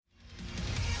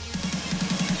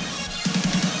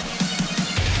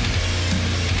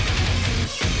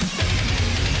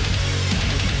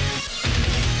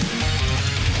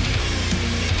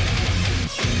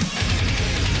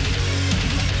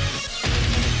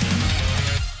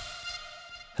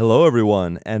Hello,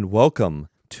 everyone, and welcome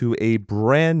to a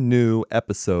brand new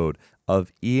episode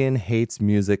of Ian Hates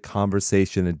Music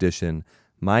Conversation Edition.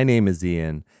 My name is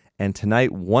Ian, and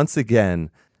tonight, once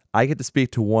again, I get to speak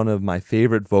to one of my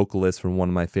favorite vocalists from one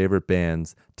of my favorite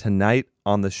bands. Tonight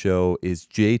on the show is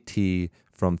JT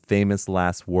from Famous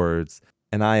Last Words,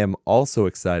 and I am also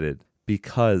excited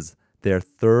because their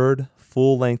third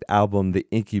full-length album, The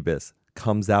Incubus,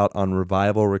 comes out on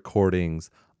Revival Recordings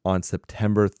on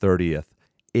September 30th.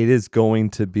 It is going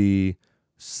to be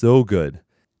so good.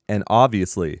 And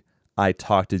obviously, I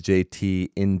talked to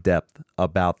JT in depth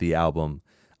about the album.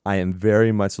 I am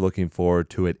very much looking forward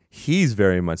to it. He's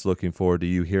very much looking forward to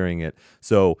you hearing it.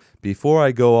 So before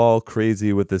I go all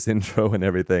crazy with this intro and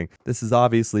everything, this has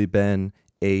obviously been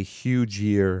a huge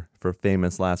year for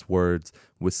Famous Last Words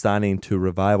with signing to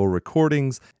Revival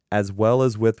Recordings as well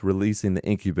as with releasing The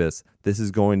Incubus. This is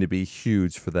going to be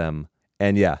huge for them.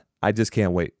 And yeah, I just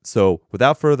can't wait. So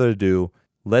without further ado,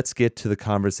 let's get to the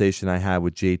conversation I had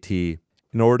with JT.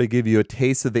 In order to give you a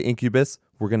taste of The Incubus,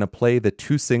 we're going to play the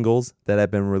two singles that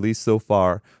have been released so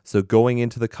far. So going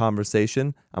into the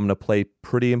conversation, I'm going to play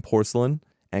Pretty in Porcelain.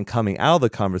 And coming out of the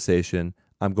conversation,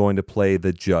 I'm going to play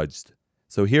The Judged.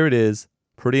 So here it is,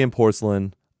 Pretty in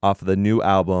Porcelain, off of the new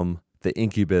album, The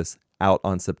Incubus, out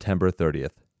on September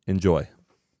 30th. Enjoy.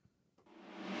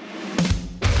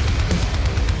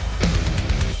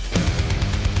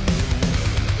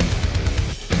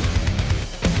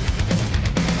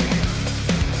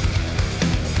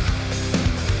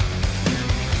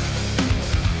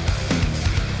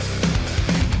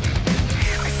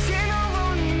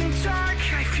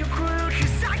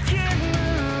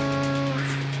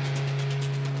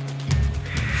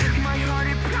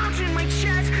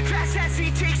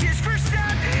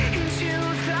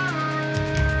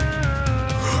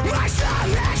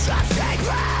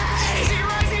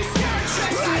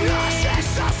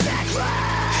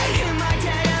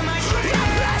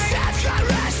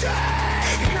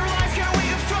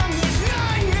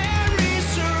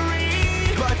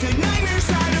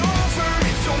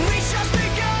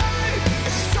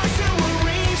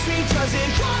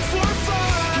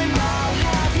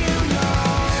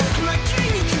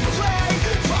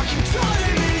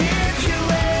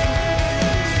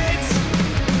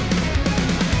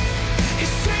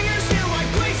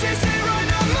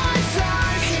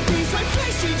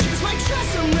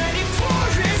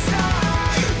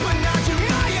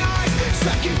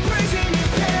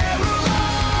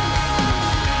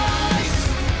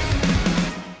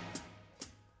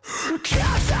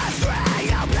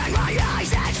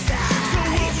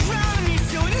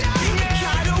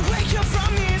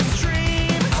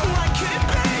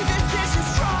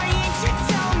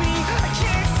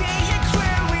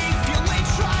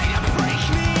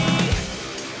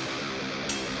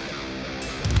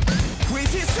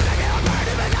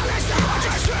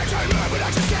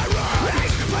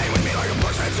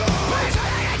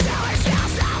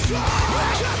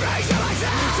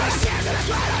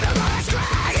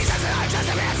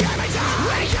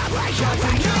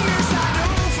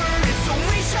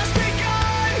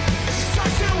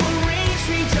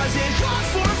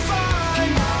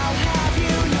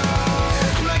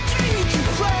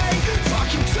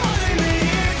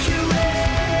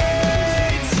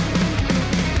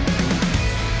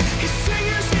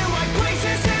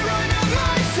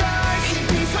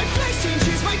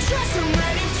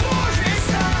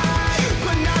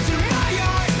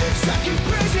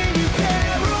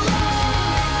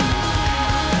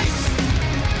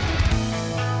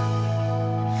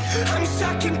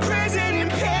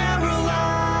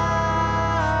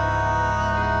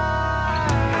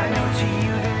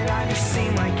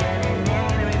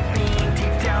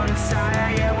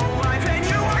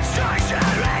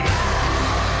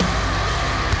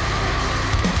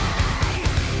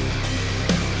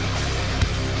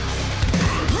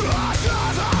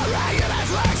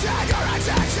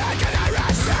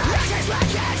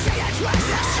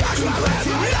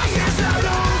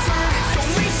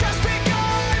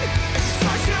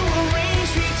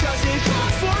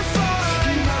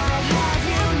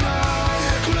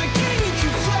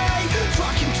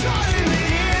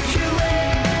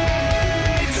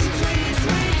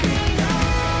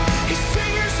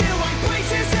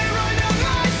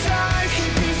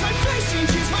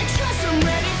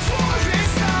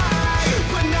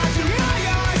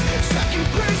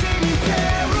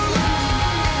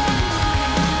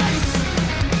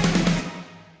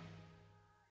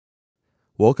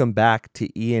 Welcome back to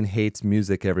Ian Hates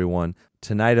Music, everyone.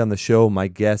 Tonight on the show, my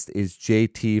guest is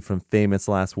JT from Famous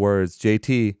Last Words.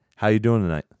 JT, how you doing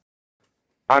tonight?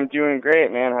 I'm doing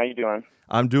great, man. How you doing?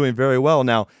 I'm doing very well.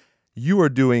 Now, You are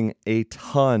doing a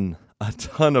ton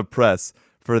of press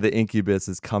for the Incubus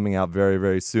is coming out very,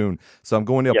 very soon. So I'm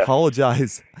going to Yes.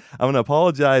 apologize. I'm going to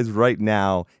apologize right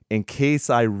now in case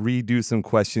I redo some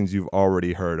questions you've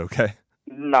already heard, okay?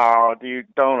 No, dude,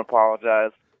 don't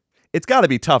apologize. It's got to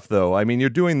be tough though. I mean, you're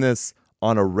doing this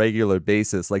on a regular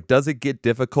basis. Like, does it get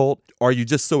difficult? Are you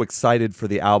just so excited for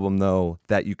the album though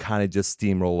that you kind of just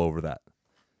steamroll over that?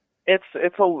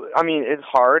 I mean, it's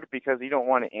hard because you don't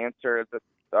want to answer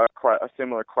a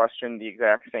similar question the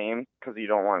exact same because you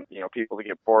don't want, people to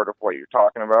get bored of what you're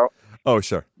talking about. Oh,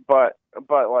 sure. But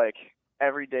like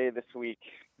every day this week,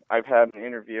 I've had an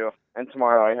interview, and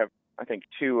tomorrow I have, I think,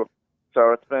 two.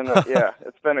 So it's been, yeah,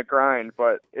 it's been a grind,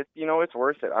 but it's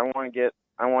worth it. I want to get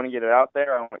it out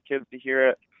there. I want kids to hear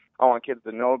it. I want kids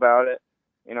to know about it.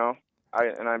 You know,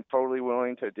 I'm totally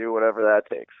willing to do whatever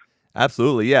that takes.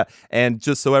 Absolutely, yeah. And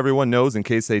just so everyone knows, in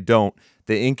case they don't,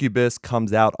 the Incubus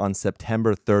comes out on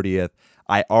September 30th.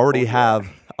 I already have,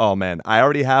 oh man, I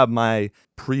already have my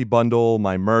pre-bundle,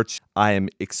 my merch. I am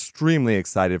extremely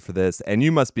excited for this, and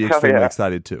you must be Hell extremely yeah.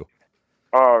 excited too.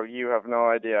 Oh, you have no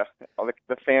idea.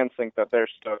 The fans think that they're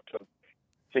stoked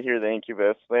to hear the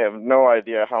Incubus. They have no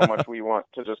idea how much we want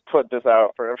to just put this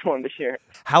out for everyone to hear.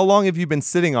 How long have you been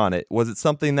sitting on it? Was it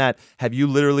something that, have you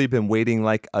literally been waiting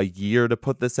like a year to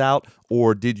put this out,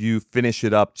 or did you finish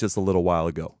it up just a little while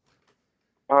ago?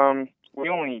 We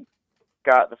only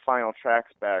got the final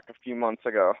tracks back a few months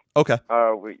ago. Okay.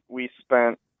 We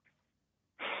spent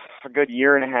a good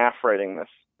year and a half writing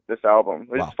this album.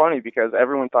 It's Wow. funny because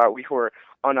everyone thought we were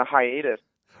on a hiatus.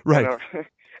 Right.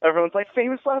 Everyone's like,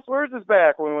 Famous Last Words is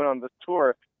back when we went on the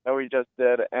tour that we just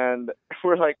did, and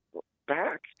we're like,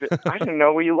 back? I didn't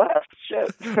know we left.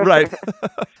 Shit. Right.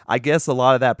 I guess a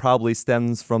lot of that probably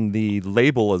stems from the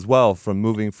label as well, from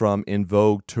moving from In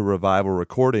Vogue to Revival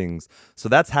Recordings. So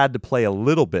that's had to play a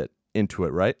little bit into it,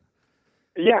 right?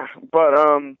 Yeah, but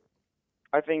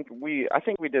I think we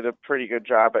did a pretty good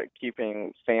job at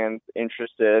keeping fans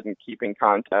interested and keeping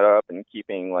content up and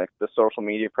keeping like the social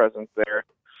media presence there.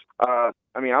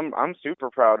 I mean, I'm super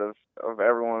proud of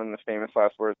everyone in the Famous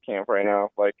Last Words camp right now.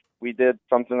 Like, we did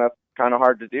something that's kind of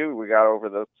hard to do. We got over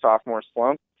the sophomore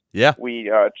slump. Yeah.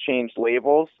 We changed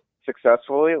labels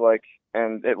successfully,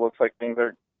 and it looks like things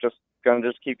are just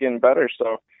gonna keep getting better.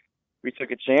 So we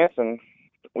took a chance, and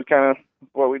we kind of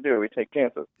what we do. We take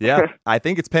chances. Yeah, I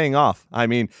think it's paying off. I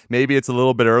mean, maybe it's a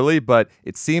little bit early, but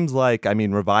it seems like, I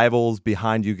mean, Revival's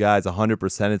behind you guys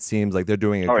 100%. It seems like they're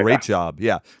doing a great job.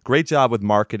 Yeah, great job with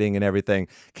marketing and everything.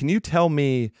 Can you tell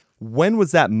me, when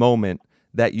was that moment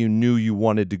that you knew you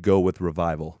wanted to go with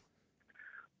Revival?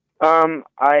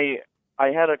 I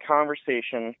had a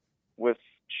conversation with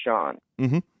Sean,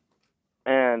 Mm-hmm.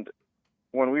 and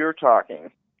when we were talking,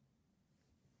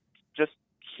 just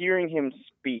hearing him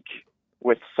speak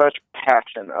with such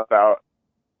passion about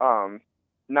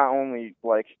not only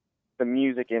like the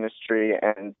music industry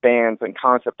and bands and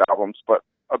concept albums, but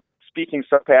speaking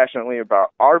so passionately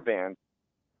about our band.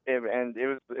 It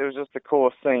was just the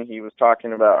coolest thing. He was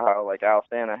talking about how like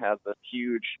Alesana has this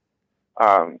huge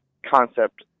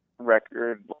concept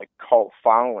record like cult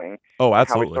following. Oh, How he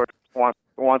absolutely. sort of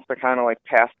wants to kind of like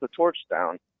pass the torch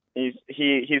down. He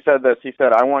said this. He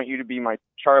said, "I want you to be my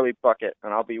Charlie Bucket,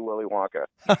 and I'll be Willy Wonka."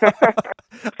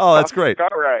 Oh, that's great.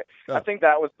 All right. Oh. I think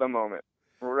that was the moment.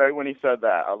 Right when he said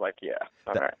that, I was like, "Yeah,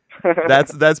 all right."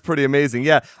 That's pretty amazing.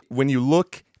 Yeah, when you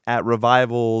look at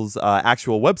Revival's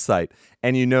actual website,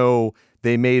 and you know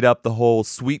they made up the whole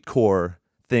Sweetcore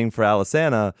thing for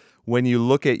Alesana, when you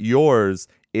look at yours,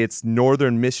 it's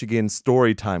Northern Michigan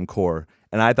Storytime Core,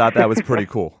 and I thought that was pretty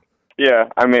cool. Yeah,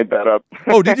 I made that up.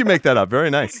 Oh, did you make that up?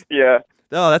 Very nice. Yeah.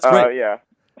 Oh, that's great. Yeah.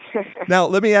 Now,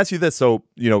 let me ask you this. So,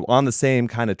 on the same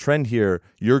kind of trend here,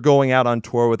 you're going out on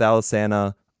tour with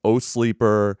Alesana, Oh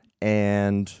Sleeper,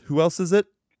 and who else is it?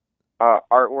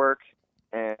 Artwork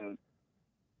and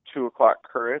 2 O'Clock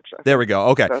Courage. There we go.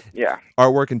 Okay. Yeah.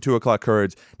 Artwork and 2 O'Clock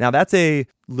Courage. Now, that's a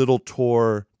little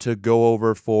tour to go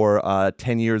over for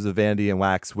 10 years of Vanity and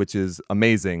Wax, which is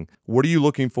amazing. What are you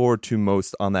looking forward to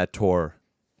most on that tour?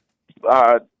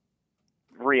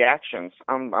 Reactions.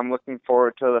 I'm looking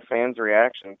forward to the fans'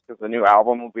 reactions because the new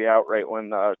album will be out right when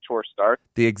the tour starts.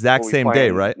 The exact We'll be same day,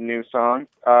 playing right? New songs.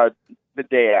 The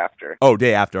day after. Oh,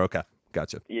 day after. Okay.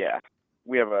 Gotcha. Yeah.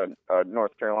 We have a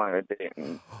North Carolina date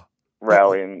and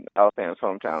rally in Alesana's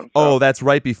hometown. So. Oh, that's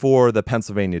right before the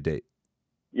Pennsylvania date.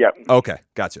 Yep. Okay.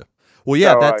 Gotcha. Well,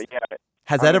 yeah. So,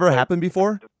 Has that ever happened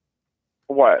before?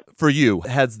 What? For you,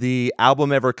 has the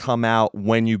album ever come out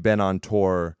when you've been on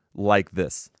tour like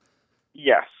this?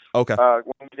 Yes. Okay. When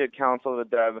we did Council of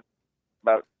the Dead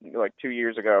about like 2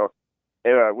 years ago,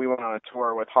 we went on a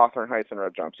tour with Hawthorne Heights and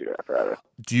Red Jumpsuit Apparatus.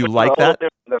 Do you Which is like a little that?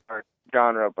 different than our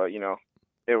genre, but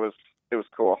it was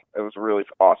cool. It was a really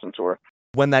awesome tour.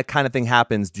 When that kind of thing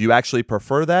happens, do you actually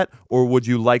prefer that, or would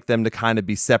you like them to kind of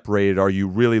be separated? Are you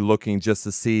really looking just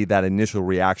to see that initial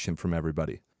reaction from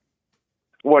everybody?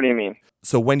 What do you mean?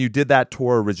 So when you did that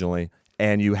tour originally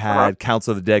and you had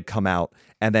Council of the Dead come out,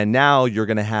 and then now you're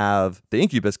going to have the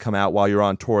Incubus come out while you're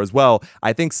on tour as well,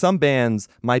 I think some bands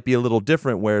might be a little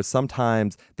different, where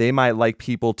sometimes they might like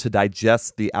people to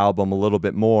digest the album a little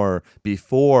bit more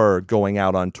before going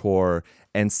out on tour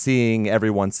and seeing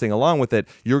everyone sing along with it.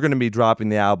 You're going to be dropping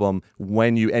the album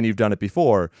and you've done it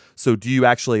before. So do you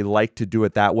actually like to do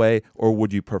it that way, or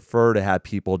would you prefer to have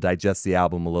people digest the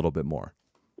album a little bit more?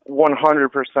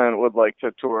 100% would like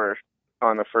to tour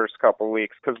on the first couple of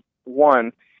weeks, because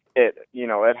one, it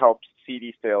helps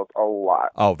CD sales a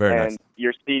lot. Oh, very nice. And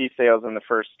your CD sales in the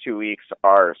first 2 weeks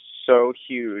are so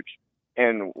huge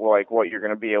in like what you're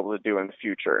going to be able to do in the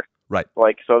future. Right.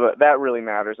 Like, so that really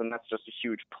matters, and that's just a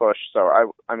huge push.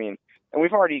 So I mean, and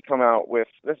we've already come out with,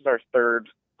 this is our third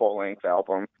full-length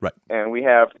album. Right. And we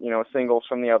have, singles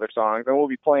from the other songs, and we'll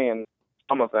be playing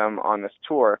some of them on this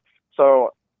tour.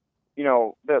 So,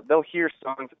 they'll hear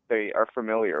songs that they are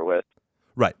familiar with.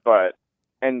 Right.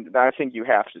 And I think you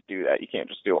have to do that. You can't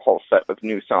just do a whole set with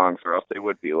new songs, or else they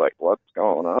would be like, what's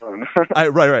going on?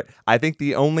 Right. I think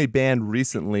the only band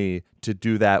recently to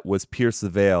do that was Pierce the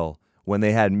Veil. When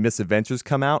they had Misadventures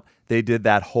come out, they did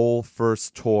that whole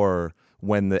first tour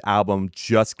when the album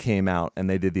just came out, and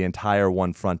they did the entire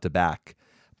one front to back.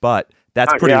 But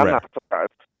that's pretty rare.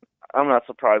 I'm not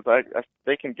surprised.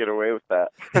 They can get away with that.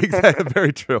 Exactly.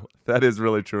 Very true. That is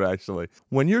really true, actually.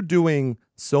 When you're doing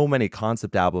so many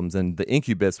concept albums, and the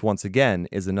Incubus, once again,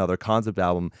 is another concept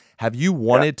album, have you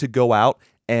wanted to go out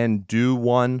and do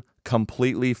one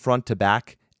completely front to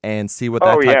back and see what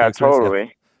that type of experience? Totally.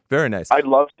 Yeah. Very nice. I'd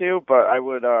love to, but I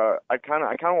would. I kind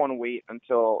of want to wait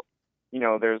until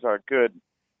there's a good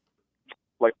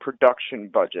like production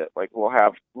budget. Like, we'll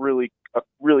have a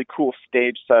really cool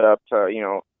stage set up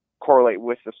to correlate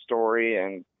with the story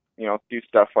and do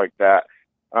stuff like that.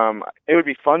 It would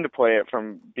be fun to play it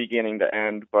from beginning to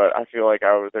end, but I feel like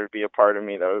there'd be a part of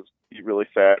me that would be really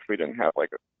sad if we didn't have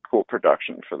like a cool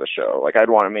production for the show. Like, I'd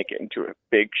want to make it into a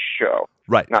big show,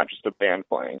 right? Not just a band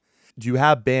playing. Do you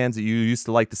have bands that you used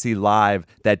to like to see live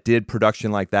that did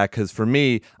production like that? Because for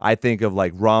me, I think of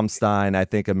like Rammstein, I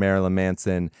think of Marilyn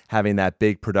Manson having that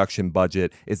big production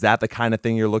budget. Is that the kind of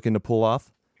thing you're looking to pull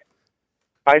off?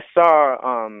 I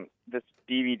saw this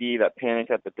DVD that Panic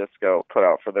at the Disco put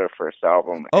out for their first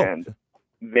album, and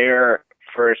their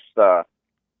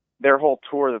whole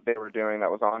tour that they were doing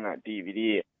that was on that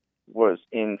DVD was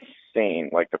insane.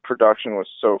 Like, the production was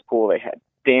so cool. They had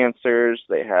dancers,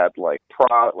 they had like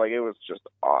it was just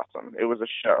awesome. It was a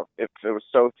show. It was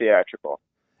so theatrical.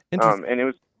 And it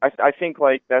was, I think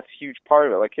like that's a huge part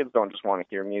of it. Like, kids don't just want to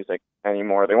hear music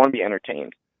anymore. They want to be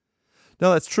entertained.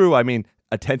 No, that's true. I mean,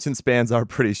 attention spans are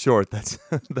pretty short. That's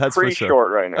pretty for sure.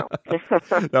 Short right now.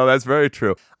 No, that's very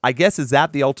true. I guess, is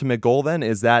that the ultimate goal then?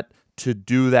 Is that to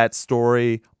do that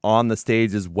story on the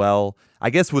stage as well? I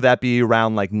guess, would that be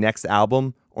around like next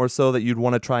album or so that you'd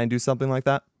want to try and do something like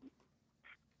that?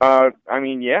 I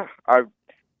mean, yeah,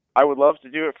 I would love to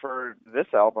do it for this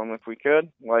album if we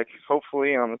could. Like,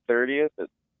 hopefully on the 30th it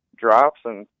drops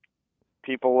and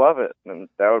people love it, and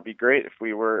that would be great if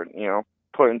we were,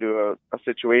 put into a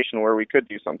situation where we could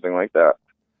do something like that.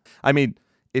 I mean,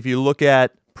 if you look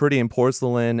at Pretty in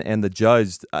Porcelain and The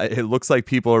Judged, it looks like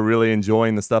people are really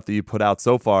enjoying the stuff that you put out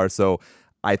so far. So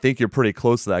I think you're pretty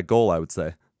close to that goal, I would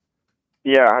say.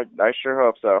 Yeah, I sure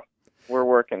hope so. We're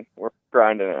working. We're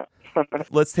grinding it.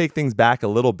 Let's take things back a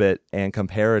little bit and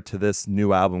compare it to this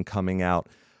new album coming out.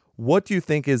 What do you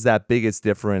think is that biggest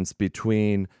difference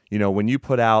between, when you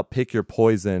put out Pick Your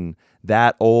Poison,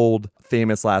 that old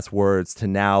Famous Last Words, to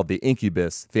now the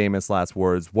Incubus Famous Last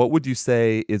Words? What would you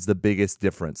say is the biggest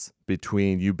difference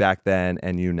between you back then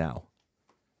and you now?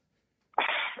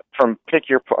 From Pick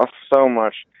Your so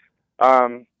much.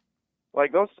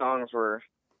 Like, those songs were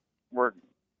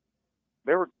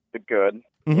good,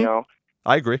 Mm-hmm.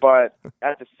 I agree. But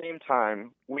at the same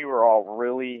time, we were all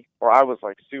I was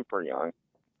like super young.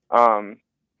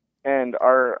 And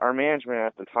our management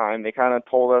at the time, they kind of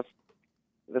told us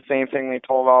the same thing they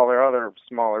told all their other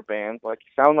smaller bands, like,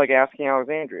 you sound like Asking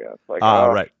Alexandria. It's like,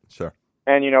 right, sure.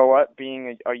 And you know what?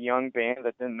 Being a young band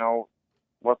that didn't know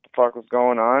what the fuck was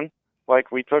going on,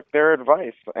 like, we took their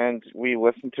advice and we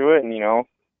listened to it, and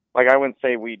like, I wouldn't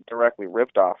say we directly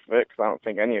ripped off of it, because I don't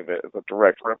think any of it is a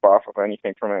direct rip off of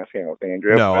anything from Asking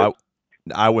Alexandria. No,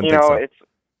 I wouldn't think so.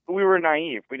 we were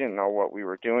naive. We didn't know what we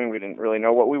were doing. We didn't really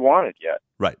know what we wanted yet.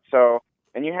 Right. So,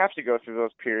 and you have to go through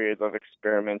those periods of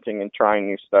experimenting and trying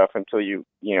new stuff until you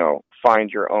find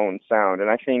your own sound. And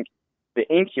I think the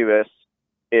Incubus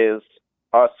is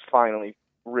us finally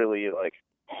really like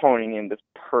honing in this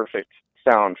perfect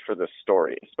sound for this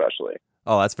story, especially.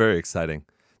 Oh, that's very exciting.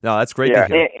 No, that's great Yeah,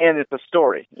 to hear. and it's a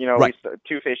story. Right.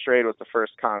 Two-Faced Charade was the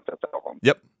first concept album.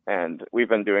 Yep. And we've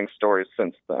been doing stories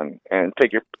since then. And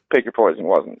Pick Your Poison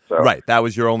wasn't. So Right. That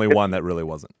was your only one that really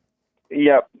wasn't.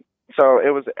 Yep. So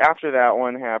it was after that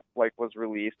one was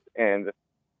released, and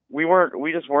we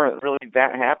just weren't really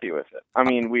that happy with it. I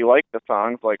mean, we liked the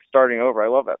songs, like Starting Over. I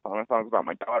love that song. That song's about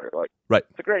my daughter. Like, right.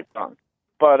 It's a great song,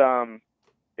 but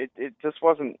it just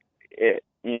wasn't it,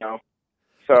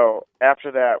 So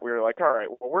after that, we were like, all right,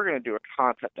 well, we're gonna do a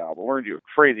concept album. We're gonna do a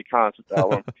crazy concept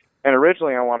album. And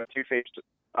originally, I wanted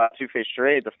Two-Faced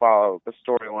Charade to follow the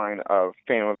storyline of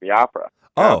Phantom of the Opera.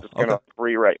 I was just gonna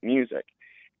rewrite music.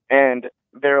 And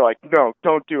they're like, no,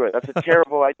 don't do it. That's a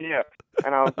terrible idea.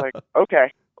 And I was like,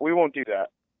 okay, we won't do that.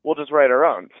 We'll just write our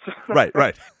own. Right.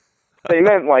 They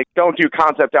meant, like, don't do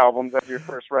concept albums as your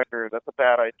first record. That's a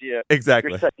bad idea.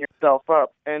 Exactly. You're setting yourself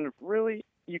up. And really,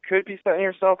 you could be setting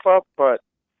yourself up, but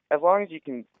as long as you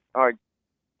can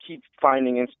keep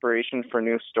finding inspiration for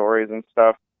new stories and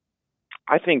stuff,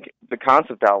 I think the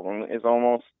concept album is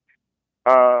almost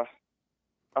a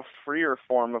freer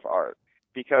form of art,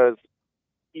 because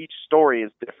each story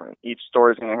is different. Each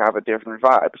story is going to have a different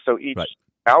vibe. So each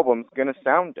album's going to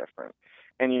sound different.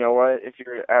 And you know what? If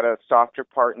you're at a softer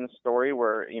part in the story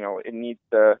where, it needs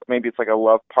maybe it's like a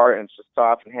love part and it's just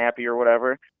soft and happy or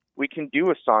whatever, we can do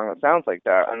a song that sounds like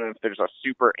that. And then if there's a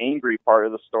super angry part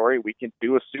of the story, we can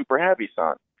do a super happy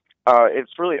song.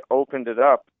 It's really opened it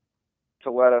up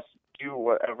to let us do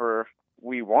whatever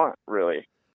we want, really.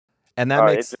 And that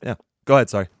makes... yeah. Go ahead,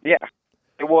 sorry. Yeah.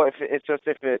 Well, if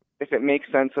it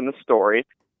makes sense in the story,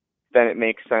 then it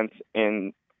makes sense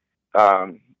in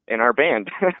our band.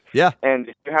 Yeah. And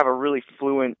if you have a really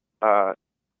fluent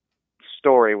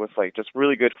story with like just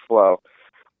really good flow,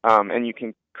 and you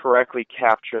can correctly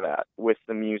capture that with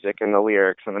the music and the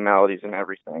lyrics and the melodies and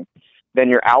everything, then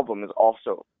your album is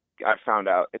also, I found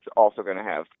out, it's also going to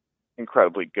have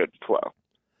incredibly good flow.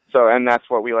 So, and that's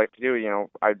what we like to do.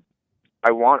 I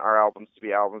want our albums to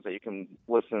be albums that you can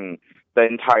listen the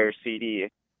entire CD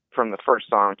from the first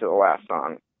song to the last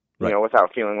song,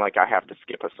 without feeling like I have to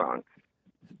skip a song.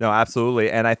 No,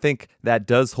 absolutely. And I think that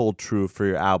does hold true for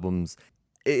your albums.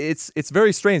 It's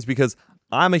very strange because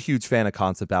I'm a huge fan of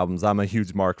concept albums. I'm a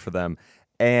huge mark for them.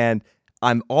 And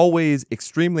I'm always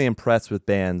extremely impressed with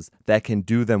bands that can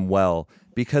do them well,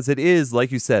 because it is,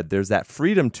 like you said, there's that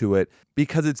freedom to it,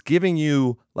 because it's giving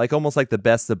you like almost like the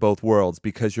best of both worlds,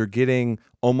 because you're getting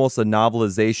almost a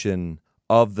novelization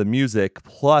of the music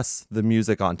plus the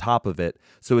music on top of it.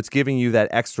 So it's giving you that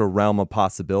extra realm of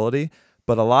possibility.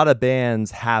 But a lot of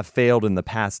bands have failed in the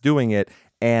past doing it,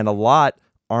 and a lot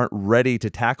aren't ready to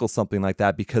tackle something like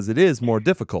that because it is more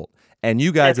difficult. And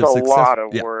you guys have a lot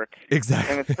of work.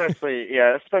 Exactly. And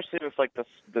especially with like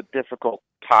the difficult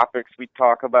topics we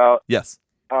talk about. Yes.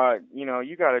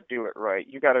 You got to do it right.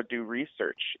 You got to do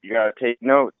research. You got to take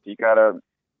notes. You got to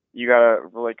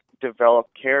like develop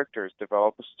characters,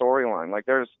 develop a storyline. Like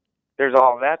there's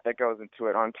all that goes into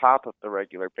it on top of the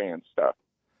regular band stuff.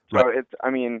 So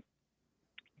right.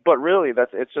 But really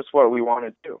it's just what we want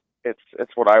to do.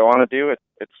 It's what I want to do.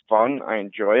 It's fun. I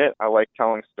enjoy it. I like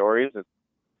telling stories.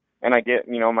 And I get,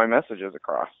 my messages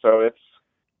across. So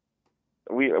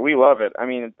we love it. I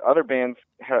mean, other bands,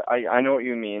 I know what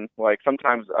you mean. Like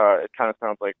sometimes it kind of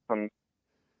sounds like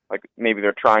like maybe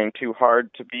they're trying too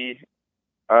hard to be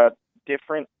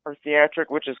different or theatric,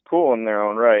 which is cool in their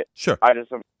own right. Sure.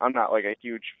 I'm not like a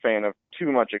huge fan of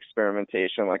too much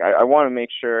experimentation. Like I want to make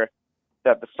sure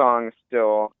that the song is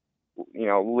still,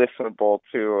 listenable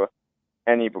to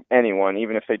anyone,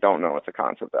 even if they don't know it's a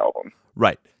concept album.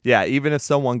 Right. Yeah. Even if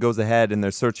someone goes ahead and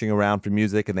they're searching around for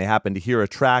music and they happen to hear a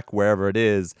track wherever it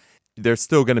is, they're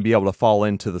still going to be able to fall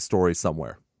into the story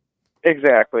somewhere.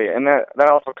 Exactly. And that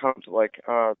also comes like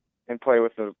in play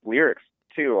with the lyrics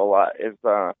too a lot, is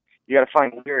you got to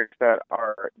find lyrics that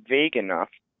are vague enough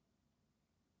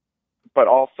but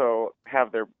also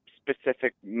have their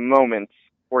specific moments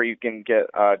where you can get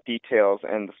details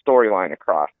and the storyline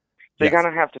across. So yes. You kind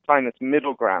of have to find this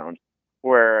middle ground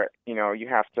where, you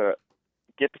have to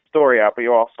get the story out, but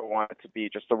you also want it to be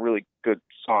just a really good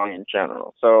song in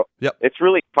general. So It's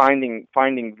really finding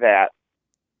that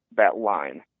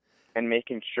line and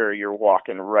making sure you're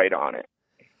walking right on it.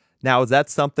 Now, is that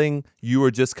something you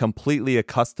are just completely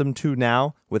accustomed to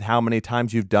now with how many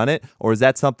times you've done it? Or is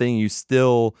that something you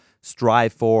still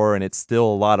strive for and it's still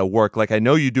a lot of work? Like, I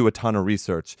know you do a ton of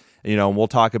research, and we'll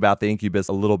talk about the Incubus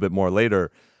a little bit more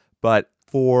later, but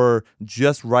for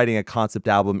just writing a concept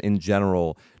album in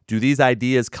general, do these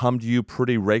ideas come to you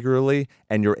pretty regularly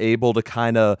and you're able to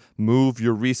kind of move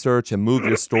your research and move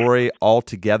your story all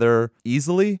together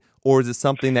easily? Or is it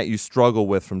something that you struggle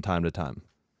with from time to time?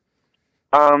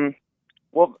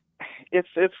 Well,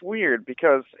 it's weird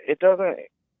because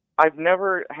I've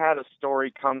never had a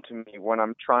story come to me when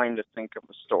I'm trying to think of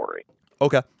a story.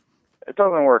 Okay. It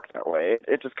doesn't work that way.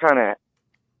 It just kind of,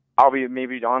 I'll be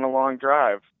maybe on a long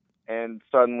drive and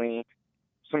suddenly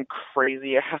some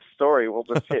crazy ass story will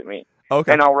just hit me.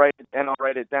 Okay. And I'll write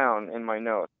it down in my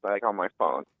notes, like on my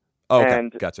phone. Okay.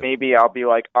 And Gotcha. maybe I'll be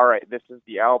like, all right, this is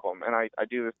the album. And I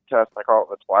do this test, I call it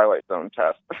the Twilight Zone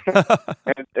test.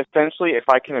 And essentially, if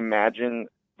I can imagine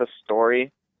the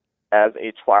story as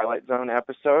a Twilight Zone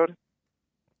episode,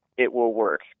 it will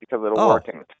work because it'll work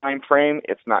in the time frame.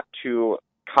 It's not too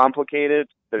complicated.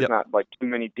 There's not like too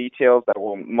many details that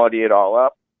will muddy it all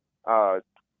up.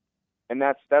 And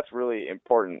that's really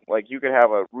important. Like, you could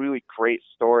have a really great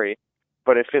story,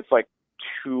 but if it's like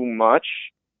too much,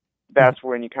 that's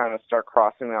when you kind of start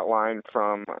crossing that line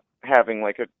from having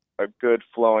like a good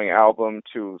flowing album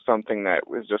to something that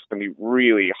was just going to be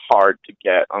really hard to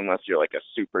get unless you're like a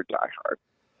super diehard.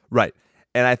 Right.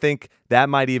 And I think that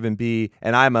might even be,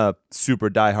 and I'm a super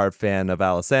diehard fan of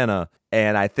Alesana,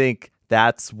 and I think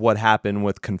that's what happened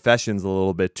with Confessions a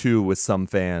little bit too with some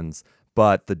fans.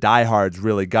 But the diehards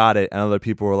really got it, and other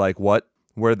people were like, what?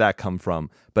 Where'd that come from?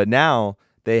 But now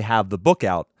they have the book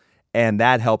out, and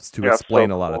that helps to explain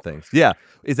a lot of things. Yeah.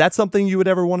 Is that something you would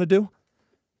ever want to do?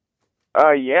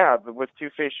 Yeah. With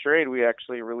Two-Faced Charade, we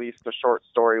actually released a short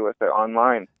story with it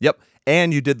online. Yep.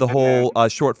 And you did the whole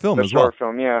short film as well. The short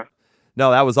film, yeah.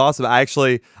 No, that was awesome.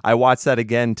 I watched that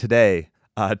again today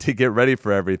to get ready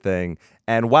for everything.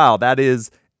 And wow, that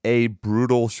is a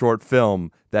brutal short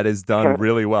film that is done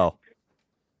really well.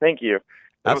 Thank you.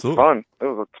 Absolutely. Was fun. It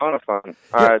was a ton of fun.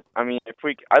 Yeah. I mean,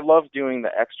 I love doing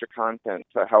the extra content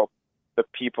to help the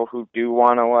people who do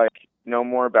want to like know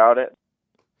more about it.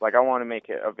 Like, I want to make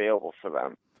it available for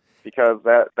them because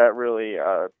that really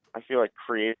I feel like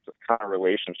creates a kind of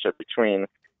relationship between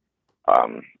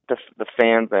the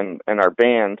fans and our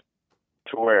band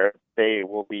to where they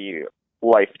will be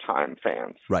lifetime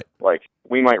fans. Right. Like,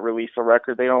 we might release a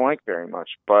record they don't like very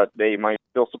much, but they might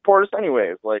still support us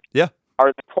anyways. Like, yeah.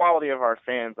 The quality of our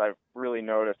fans, I've really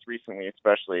noticed recently,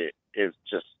 especially, is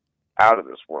just out of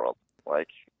this world. Like,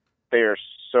 they are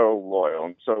so loyal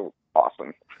and so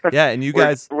awesome. Yeah, and you we're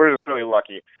guys... We're just really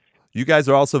lucky. You guys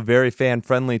are also very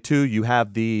fan-friendly, too. You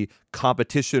have the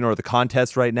competition or the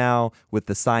contest right now with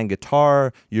the signed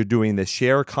guitar. You're doing the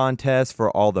share contest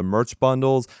for all the merch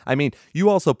bundles. I mean, you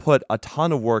also put a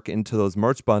ton of work into those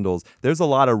merch bundles. There's a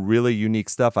lot of really unique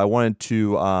stuff. I wanted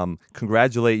to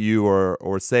congratulate you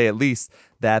or say at least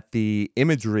that the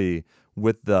imagery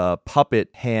with the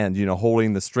puppet hand,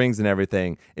 holding the strings and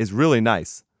everything is really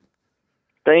nice.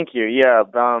 Thank you. Yeah,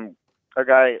 a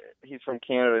guy, he's from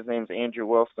Canada, his name's Andrew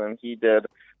Wilson. He did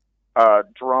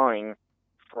drawing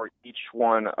for each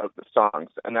one of the songs,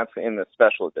 and that's in the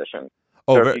special edition.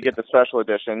 So if you get the special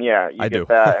edition, you get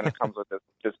that, and it comes with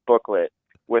this booklet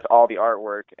with all the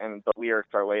artwork, and the lyrics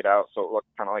are laid out, so it looks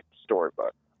kind of like a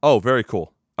storybook. Oh, very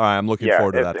cool. All right, I'm looking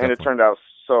forward to that. And it turned out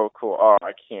so cool. Oh,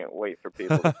 I can't wait for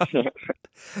people to see it.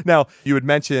 Now, you had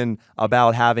mentioned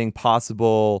about having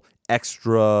possible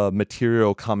extra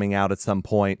material coming out at some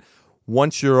point.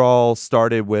 Once you're all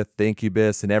started with the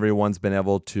Incubus and everyone's been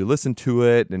able to listen to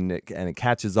it and it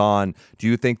catches on, do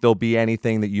you think there'll be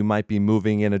anything that you might be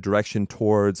moving in a direction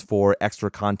towards for extra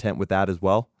content with that as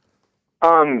well?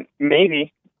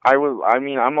 Maybe.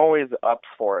 I'm always up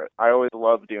for it. I always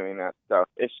love doing that stuff.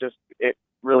 It's just, it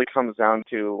really comes down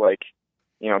to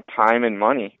time and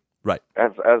money. Right.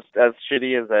 As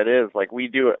shitty as that is, like, we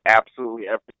do absolutely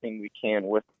everything we can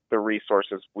with the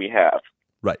resources we have.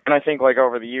 Right. And I think, like,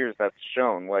 over the years that's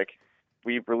shown. Like,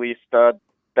 we've released that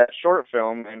short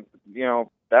film, and,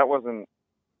 that wasn't,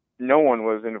 no one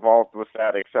was involved with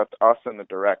that except us and the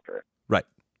director. Right.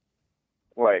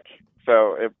 Like,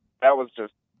 so that was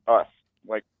just us.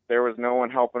 Like, there was no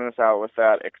one helping us out with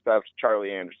that except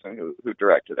Charlie Anderson, who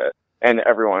directed it, and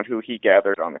everyone who he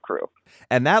gathered on the crew.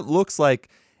 And that looks like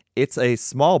it's a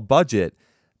small budget,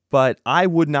 but I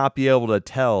would not be able to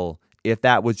tell if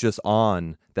that was just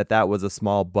on that was a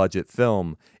small budget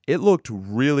film. It looked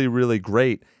really, really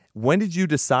great. When did you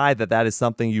decide that is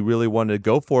something you really wanted to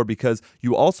go for? Because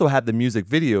you also had the music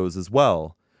videos as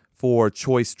well for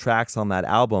choice tracks on that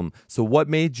album. So what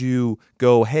made you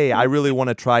go, hey, I really want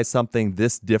to try something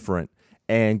this different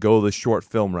and go the short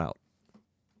film route?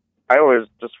 I always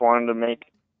wanted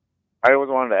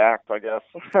to act, I guess.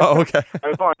 Oh, okay.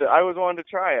 I always wanted to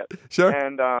try it. Sure.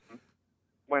 And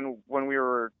when we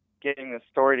were getting this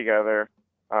story together,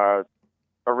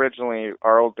 originally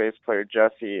our old bass player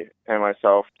Jesse and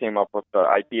myself came up with the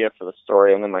idea for the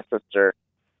story, and then my sister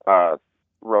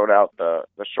wrote out the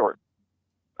short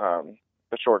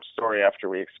story after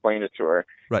we explained it to her.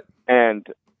 Right. And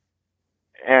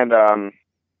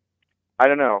I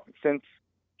don't know, since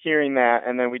hearing that,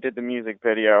 and then we did the music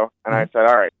video, and I said,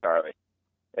 all right, Charlie,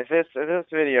 if this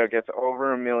video gets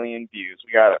over 1 million views,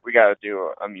 we gotta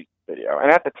do a music video.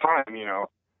 And at the time, you know,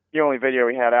 the only video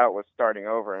we had out was Starting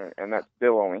Over, and that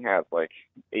still only had like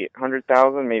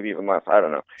 800,000, maybe even less. I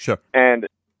don't know. Sure. And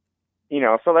you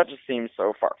know, so that just seems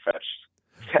so far fetched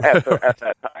at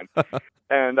that time.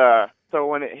 And so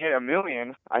when it hit 1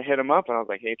 million, I hit him up and I was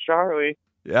like, "Hey, Charlie."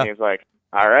 Yeah. And he was like,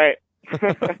 "All right."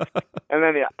 And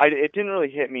then it didn't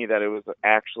really hit me that it was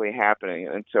actually happening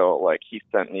until like he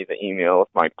sent me the email with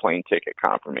my plane ticket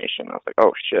confirmation. I was like,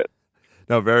 "Oh shit!"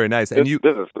 No, very nice. And this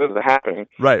is happening.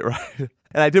 Right.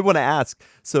 And I did want to ask.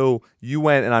 So you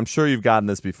went, and I'm sure you've gotten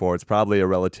this before. It's probably a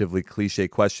relatively cliche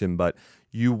question, but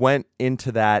you went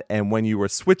into that, and when you were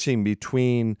switching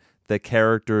between the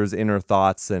characters' inner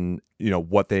thoughts and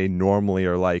what they normally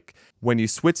are like, when you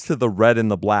switched to the red and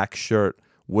the black shirt,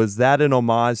 was that an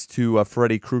homage to a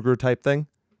Freddy Krueger type thing?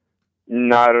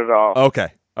 Not at all.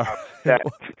 Okay.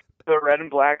 The red and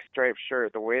black striped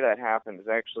shirt, the way that happened is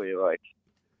actually like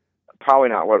probably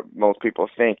not what most people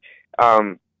think.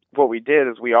 What we did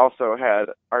is we also had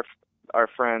our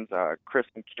friends Chris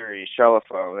and Kiri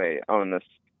Shelifo. They own this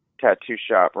tattoo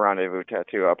shop, Rendezvous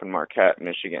Tattoo, up in Marquette,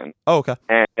 Michigan. Oh, okay.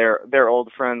 And they're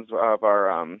old friends of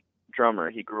our drummer.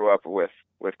 He grew up with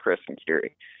Chris and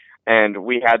Kiri. And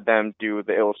we had them do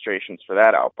the illustrations for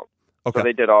that album. Okay. So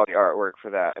they did all the artwork for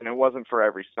that. And it wasn't for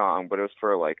every song, but it was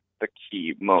for, like, the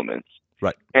key moments.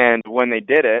 Right. And when they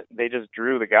did it, they just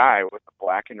drew the guy with the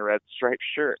black and red striped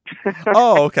shirt.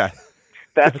 Oh, okay.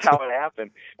 That's how it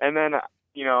happened. And then, I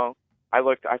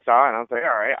saw it, and I was like, all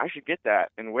right, I should get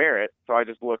that and wear it. So I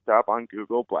just looked up on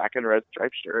Google black and red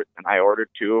striped shirt, and I ordered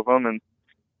 2 of them, and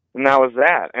that was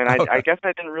that. And I guess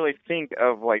I didn't really think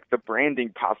of, like, the branding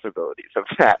possibilities of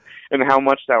that and how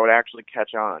much that would actually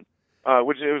catch on,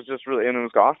 which it was just really, and it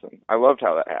was awesome. I loved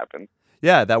how that happened.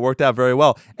 Yeah, that worked out very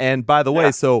well. And by the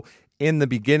way, so in the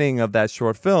beginning of that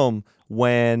short film,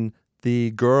 when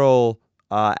the girl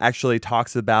actually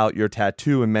talks about your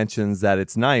tattoo and mentions that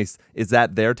it's nice, is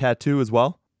that their tattoo as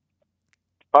well?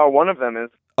 One of them is.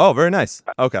 Oh, very nice.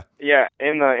 Okay. Yeah,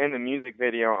 in the music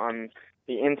video, on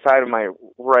the inside of my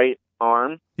right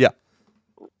arm,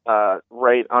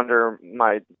 right under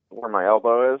where my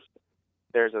elbow is,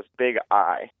 there's this big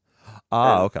eye.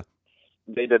 Ah, okay.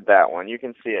 They did that one. You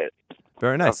can see it.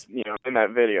 Very nice. In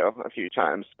that video a few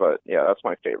times, but yeah, that's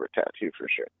my favorite tattoo for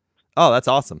sure. Oh, that's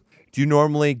awesome. Do you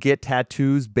normally get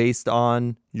tattoos based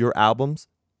on your albums?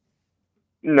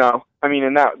 No, I mean,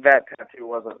 and that tattoo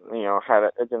wasn't,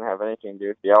 it didn't have anything to do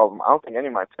with the album. I don't think any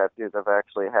of my tattoos have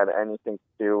actually had anything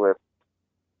to do with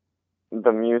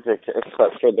the music,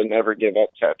 except for the Never Give Up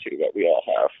tattoo that we all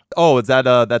have. Oh, is that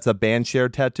that's a band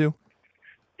shared tattoo?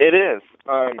 It is.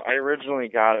 I originally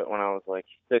got it when I was like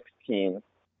 16.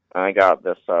 And I got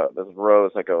this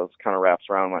rose that kind of wraps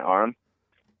around my arm,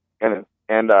 and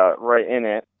right in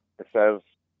it says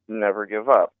 "Never Give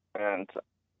Up." And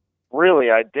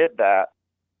really, I did that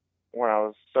when I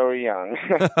was so young,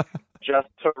 just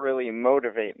to really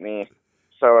motivate me.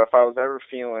 So if I was ever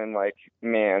feeling like,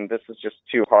 man, this is just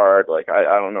too hard, like I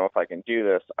don't know if I can do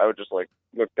this, I would just like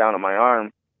look down at my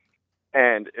arm,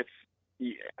 and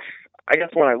I guess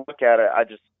when I look at it, I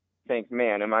just think,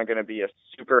 man, am I going to be a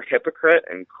super hypocrite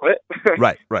and quit?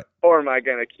 Right. Or am I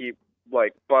going to keep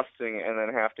like busting and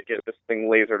then have to get this thing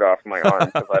lasered off my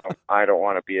arm because I don't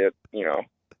want to be a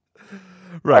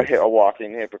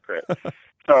walking hypocrite.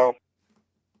 So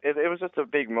it was just a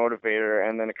big motivator,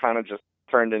 and then it kind of just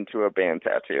turned into a band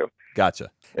tattoo.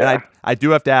 Gotcha. Yeah. And I do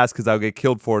have to ask, because I'll get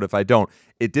killed for it if I don't.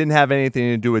 It didn't have anything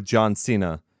to do with John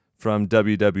Cena from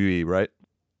WWE, right?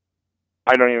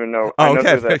 I don't even know. Oh, I know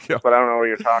okay, that, but I don't know what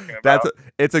you're talking about.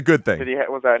 It's a good thing.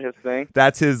 Was that his thing?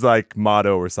 That's his like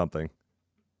motto or something.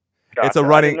 Gotcha. It's a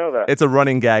running. I didn't know that. It's a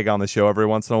running gag on the show every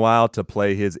once in a while to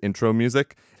play his intro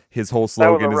music. His whole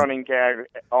slogan that was a running gag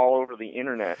all over the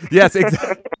internet. Yes,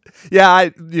 exactly. Yeah,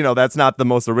 that's not the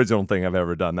most original thing I've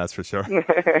ever done. That's for sure.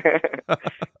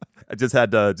 I just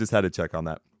had to check on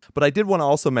that. But I did want to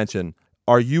also mention: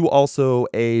 are you also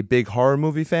a big horror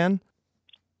movie fan?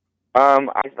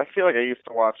 I feel like I used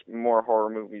to watch more horror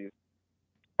movies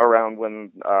around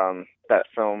when that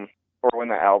film or when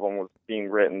the album was being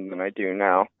written than I do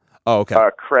now. Oh, okay.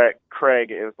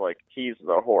 Craig is like, he's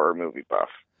the horror movie buff.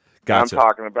 Gotcha. And I'm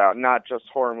talking about not just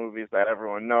horror movies that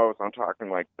everyone knows. I'm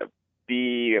talking like the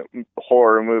B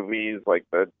horror movies, like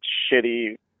the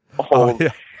shitty old,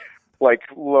 like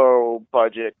low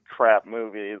budget crap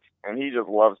movies. And he just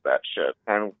loves that shit.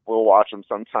 And we'll watch them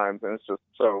sometimes, and it's just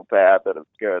so bad that it's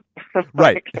good.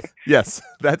 Right. Yes.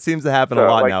 That seems to happen a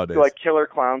lot nowadays. Like Killer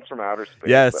Clowns from Outer Space.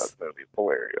 Yes. That movie's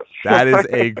hilarious. That is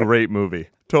a great movie.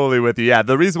 Totally with you. Yeah.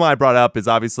 The reason why I brought it up is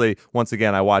obviously, once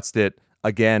again, I watched it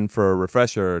again for a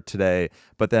refresher today,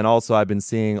 but then also I've been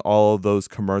seeing all of those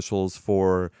commercials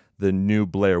for the new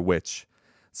Blair Witch.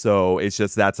 So it's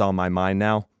just, that's on my mind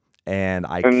now. And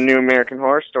a new American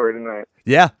Horror Story tonight.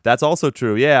 Yeah, that's also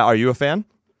true. Yeah. Are you a fan?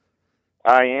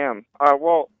 I am.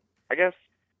 Well, I guess,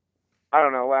 I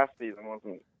don't know, last season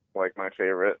wasn't like my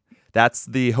favorite. That's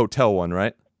the hotel one,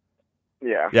 right?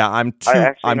 Yeah. Yeah, I'm too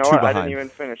behind. I didn't even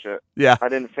finish it. Yeah. I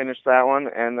didn't finish that one,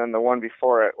 and then the one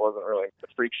before it wasn't really, the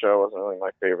Freak Show wasn't really my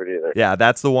favorite either. Yeah,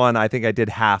 that's the one. I think I did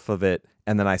half of it,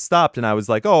 and then I stopped, and I was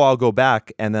like, oh, I'll go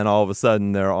back, and then all of a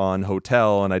sudden they're on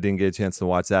Hotel, and I didn't get a chance to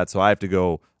watch that, so I have to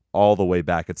go all the way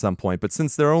back at some point. But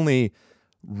since they're only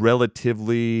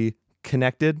relatively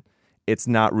connected, it's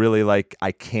not really like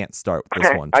I can't start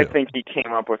this one, too. I think he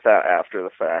came up with that after the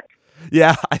fact.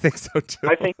 Yeah, I think so, too.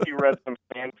 I think he read some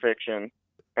fan fiction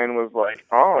and was like,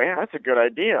 "Oh yeah, that's a good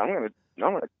idea. I'm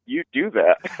gonna you do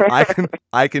that."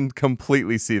 I can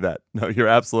completely see that. No, you're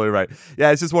absolutely right. Yeah,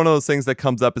 it's just one of those things that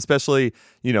comes up, especially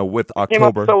with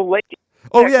October. Came up so late.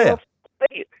 Oh yeah.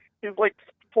 Late. He's like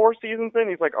 4 seasons in.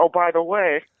 He's like, "Oh, by the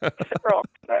way, they're all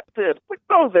connected." Like,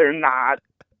 no, they're not.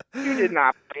 You did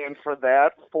not plan for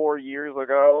that 4 years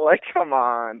ago. Like, come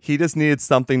on. He just needed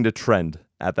something to trend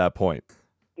at that point.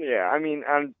 Yeah, I mean,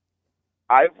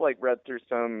 I've like read through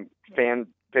some fan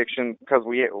fiction because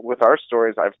with our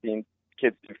stories, I've seen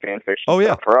kids do fan fiction. Oh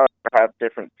yeah. For us, I have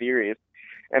different theories,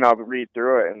 and I'll read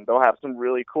through it, and they'll have some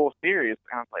really cool theories.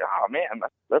 And I'm like, oh man,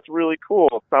 that's really cool.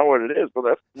 It's not what it is, but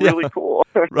that's really cool.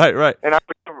 Right. And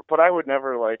I would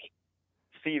never like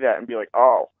see that and be like,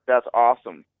 oh, that's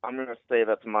awesome. I'm gonna say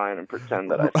that's mine and pretend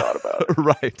that I thought about it.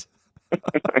 Right.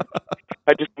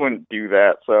 I just wouldn't do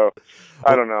that. So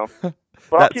I don't know.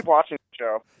 But I'll keep watching the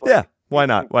show. Yeah. Why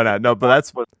not? No, but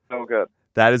that's so good.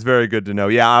 That is very good to know.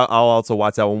 Yeah, I'll also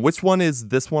watch that one. Which one is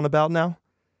this one about now?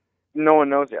 No one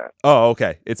knows yet. Oh,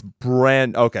 okay. It's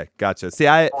brand. Okay, gotcha. See,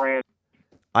 I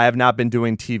have not been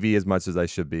doing TV as much as I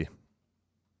should be.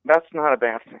 That's not a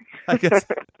bad thing. I guess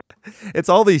it's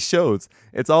all these shows.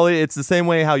 It's the same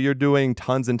way how you're doing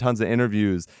tons and tons of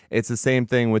interviews. It's the same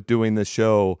thing with doing the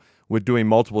show, with doing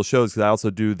multiple shows, because I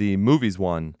also do the movies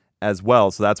one as well.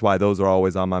 So that's why those are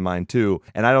always on my mind too.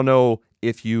 And I don't know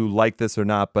if you like this or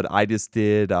not, but I just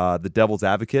did The Devil's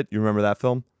Advocate. You remember that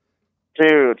film?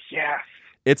 Dude, yes.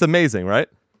 It's amazing, right?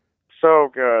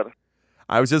 So good.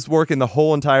 I was just working the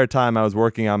whole entire time. I was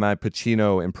working on my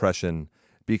Pacino impression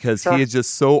because he is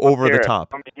just so over the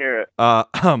top. Let me hear it. All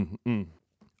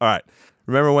right.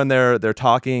 Remember when they're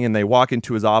talking and they walk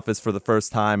into his office for the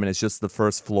first time and it's just the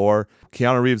first floor?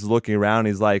 Keanu Reeves is looking around.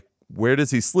 He's like, where does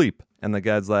he sleep? And the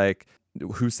guy's like,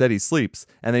 who said he sleeps?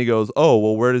 And then he goes, oh,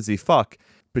 well, where does he fuck?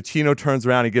 Pacino turns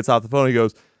around, he gets off the phone, he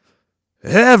goes,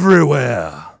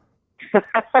 everywhere.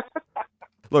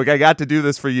 Look, I got to do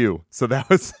this for you. So that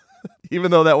was, even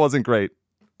though that wasn't great.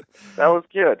 That was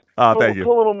good. Thank you.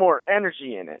 Put a little more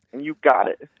energy in it, and you got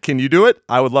it. Can you do it?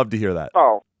 I would love to hear that.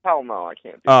 Oh, hell no, I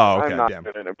can't do okay. I'm not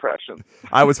good at impressions.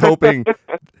 I was hoping,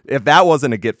 if that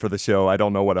wasn't a get for the show, I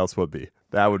don't know what else would be.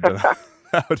 That would be...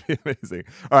 That would be amazing.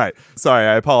 All right. Sorry,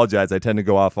 I apologize. I tend to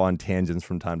go off on tangents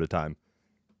from time to time.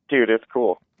 Dude, it's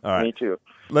cool. All right. Me too.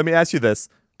 Let me ask you this.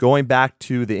 Going back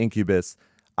to the Incubus,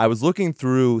 I was looking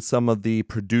through some of the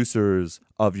producers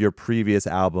of your previous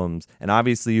albums, and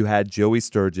obviously you had Joey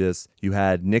Sturgis, you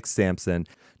had Nick Sampson,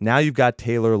 now you've got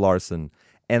Taylor Larson.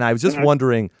 And I was just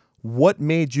wondering, what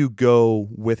made you go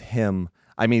with him?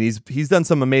 I mean, he's done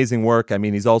some amazing work. I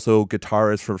mean, he's also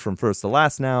guitarist from First to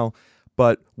Last now.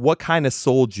 But what kind of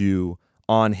sold you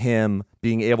on him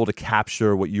being able to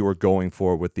capture what you were going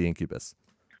for with the Incubus?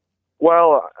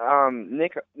 Well,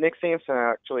 Nick Sampson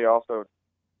actually also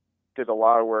did a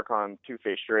lot of work on Two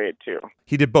Face Charade too.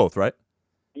 He did both, right?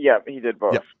 Yeah, he did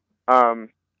both. Yep.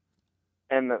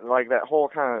 And like that whole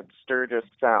kind of Sturgis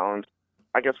sound,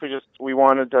 I guess we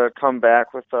wanted to come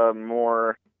back with a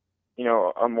more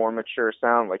mature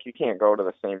sound. Like, you can't go to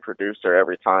the same producer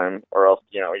every time, or else,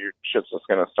 your shit's just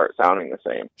going to start sounding the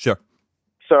same. Sure.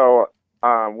 So,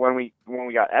 when we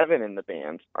got Evan in the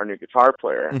band, our new guitar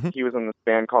player, he was in this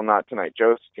band called Not Tonight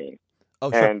Josephine. Oh,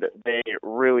 sure. And they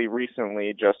really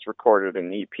recently just recorded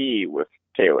an EP with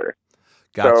Taylor.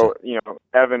 Gotcha. So,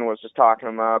 Evan was just talking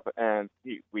him up, and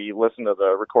we listened to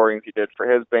the recordings he did for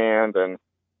his band, and,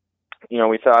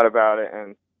 we thought about it,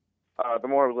 and the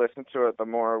more we listened to it, the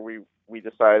more we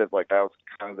decided, like, that was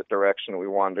kind of the direction we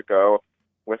wanted to go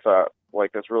with,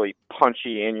 like, this really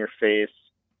punchy, in-your-face,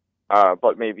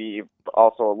 but maybe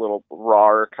also a little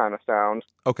rawer kind of sound.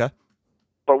 Okay.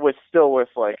 But still with,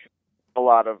 like, a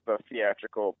lot of the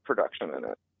theatrical production in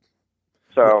it.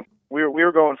 So we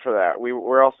were going for that.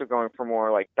 We're also going for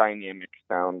more like dynamic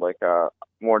sound, like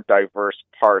more diverse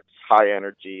parts, high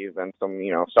energies, and some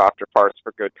softer parts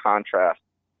for good contrast.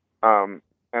 And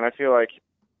I feel like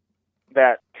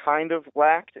that kind of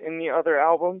lacked in the other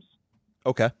albums.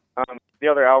 Okay. The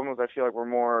other albums I feel like were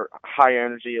more high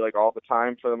energy, like all the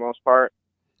time for the most part.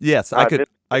 Yes, I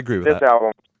agree with this that.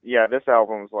 album. Yeah, this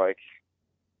album's like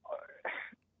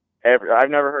I've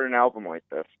never heard an album like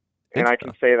this, and I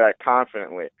can say that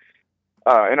confidently.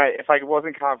 And if I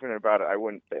wasn't confident about it, I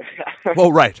wouldn't say that.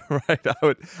 Well, right.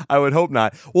 I would hope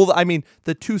not. Well, I mean,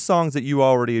 the two songs that you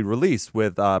already released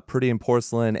with Pretty in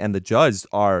Porcelain and The Judge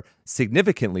are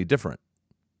significantly different.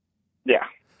 Yeah.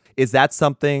 Is that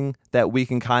something that we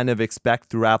can kind of expect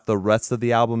throughout the rest of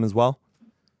the album as well?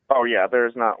 Oh yeah,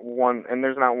 there's not one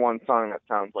song that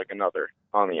sounds like another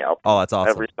on the album. Oh, that's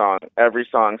awesome. Every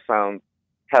song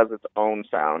has its own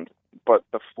sound, but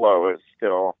the flow is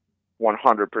still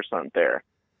 100% there.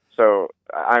 So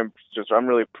I'm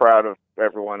really proud of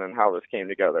everyone and how this came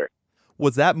together.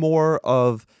 Was that more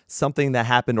of something that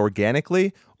happened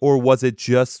organically, or was it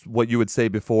just what you would say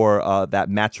before that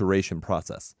maturation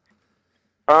process?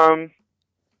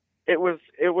 It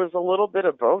was a little bit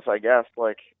of both, I guess.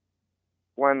 Like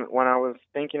when I was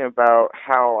thinking about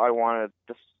how I wanted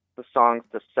the songs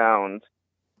to sound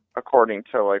according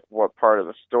to like what part of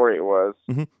the story it was,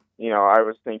 mm-hmm. I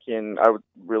was thinking I would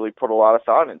really put a lot of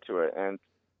thought into it, and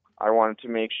I wanted to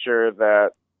make sure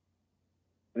that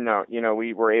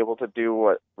we were able to do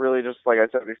what really, just like I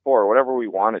said before, whatever we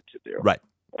wanted to do, right,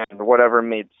 and whatever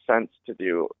made sense to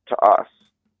do to us.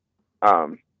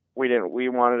 We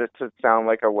wanted it to sound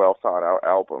like a well thought out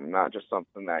album, not just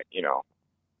something that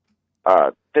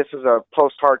this is a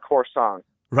post-hardcore song.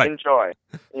 Right. Enjoy,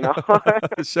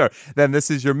 Sure. Then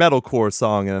this is your metalcore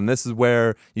song, and this is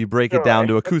where you break it down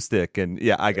to acoustic. And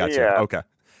yeah, I got you. Yeah. Okay.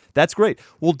 That's great.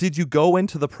 Well, did you go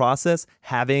into the process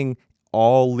having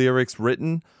all lyrics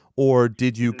written, or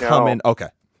did you come in? Okay.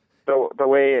 The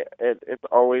way it's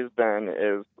always been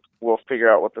is we'll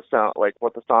figure out what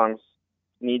the songs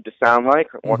need to sound like,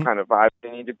 what mm-hmm. kind of vibe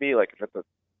they need to be. Like if it's a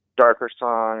darker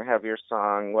song, heavier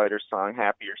song, lighter song,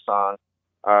 happier song.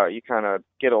 You kind of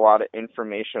get a lot of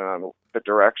information on the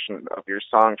direction of your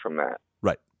song from that.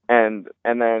 Right. And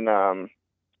then, I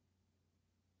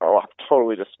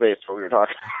totally just spaced what we were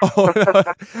talking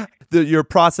about. Your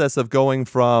process of going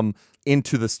from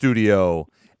into the studio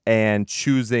and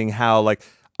choosing how, like,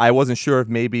 I wasn't sure if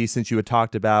maybe since you had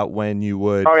talked about when you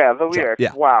would... Oh, yeah, the lyrics.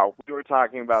 Yeah. Wow, we were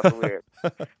talking about the lyrics.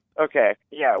 Okay,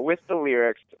 yeah, with the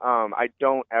lyrics, I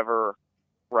don't ever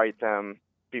write them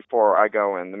before I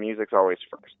go in. The music's always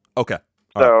first. Okay.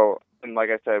 So, and like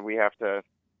I said, we have to,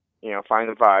 find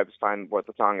the vibes, find what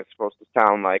the song is supposed to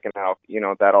sound like, and how,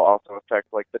 that'll also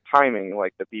affect, like, the timing,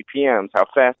 like the BPMs, how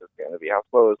fast it's going to be, how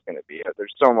slow it's going to be.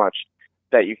 There's so much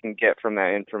that you can get from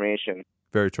that information.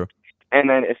 Very true. And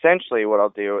then essentially what I'll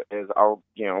do is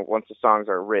once the songs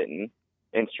are written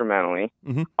instrumentally,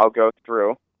 mm-hmm. I'll go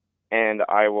through and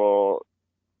I will,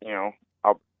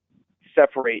 I'll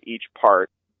separate each part.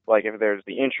 Like if there's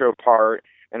the intro part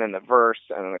and then the verse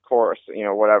and then the chorus,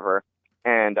 whatever.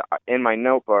 And in my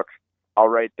notebook, I'll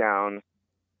write down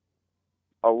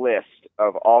a list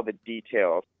of all the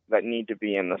details that need to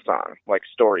be in the song, like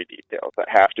story details that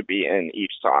have to be in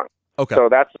each song. Okay. So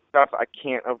that's the stuff I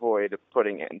can't avoid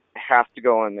putting in. It has to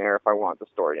go in there if I want the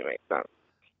story to make sense.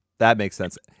 That makes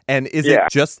sense. And is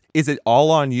it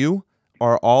all on you?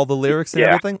 Are all the lyrics and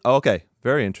everything? Oh, okay.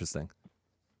 Very interesting.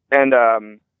 And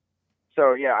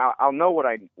so yeah, I'll know what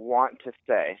I want to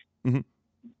say, mm-hmm.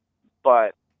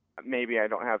 but maybe I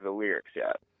don't have the lyrics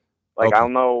yet. Like I'll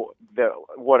know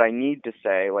what I need to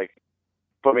say, like,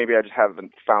 but maybe I just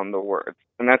haven't found the words,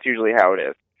 and that's usually how it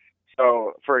is.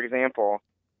 So, for example,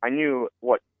 I knew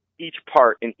what each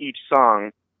part in each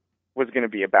song was going to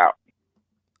be about.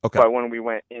 Okay. But when we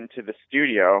went into the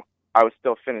studio, I was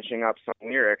still finishing up some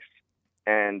lyrics,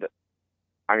 and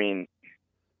I mean,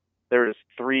 there was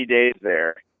 3 days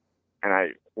there,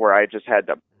 and where I just had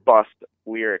to bust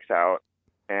lyrics out,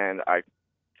 and I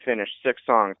finished 6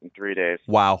 songs in 3 days.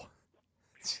 Wow.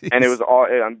 Jeez. And it was all.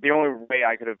 The only way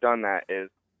I could have done that is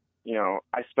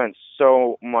I spent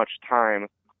so much time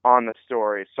on the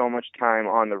story, so much time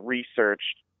on the research,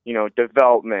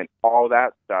 development, all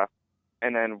that stuff.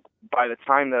 And then by the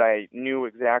time that I knew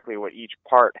exactly what each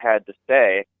part had to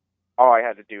say, all I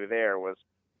had to do there was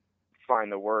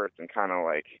find the words and kind of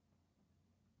like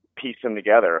piece them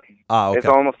together. Okay. It's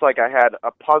almost like I had a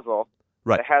puzzle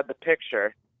Right. that had the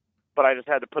picture, but I just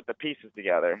had to put the pieces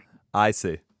together. I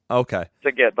see. Okay.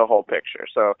 To get the whole picture.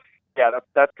 So yeah,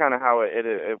 that's kind of how it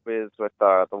is with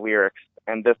the lyrics.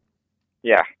 And this,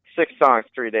 6 songs,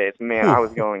 3 days. Man, I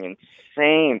was going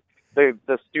insane.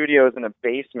 The studio is in a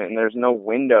basement and there's no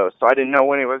windows, so I didn't know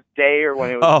when it was day or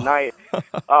when it was night.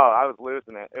 I was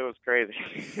losing it. It was crazy.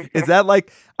 Is that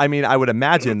like, I mean, I would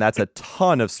imagine that's a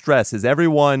ton of stress. Is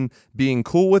everyone being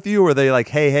cool with you, or are they like,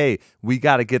 hey, we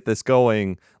got to get this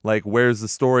going? Like, where's the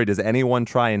story? Does anyone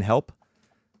try and help?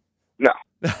 No.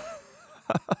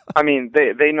 I mean,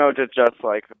 they know to just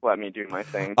like let me do my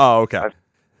thing. Oh, okay.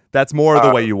 That's more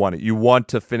the way you want it. You want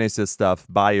to finish this stuff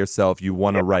by yourself. You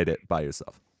want to write it by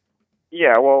yourself.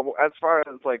 Yeah, well, as far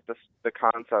as like the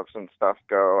concepts and stuff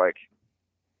go, like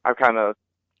I've kind of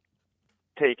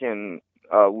taken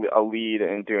a lead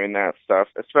in doing that stuff,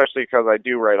 especially because I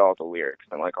do write all the lyrics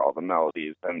and like all the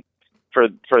melodies. And for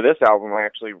this album, I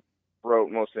actually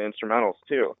wrote most of the instrumentals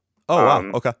too. Oh,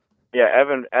 wow. Okay. Yeah,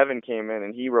 Evan came in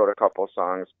and he wrote a couple of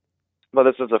songs, but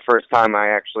this is the first time I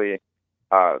actually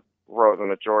wrote the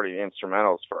majority of the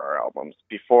instrumentals for our albums.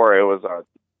 Before it was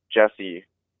Jesse,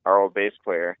 our old bass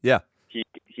player. Yeah.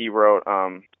 He wrote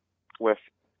with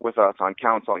us on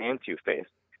Council and Two-Face,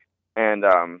 and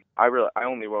I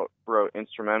only wrote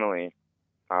instrumentally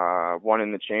One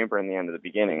in the Chamber and The End of the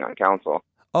Beginning on Council.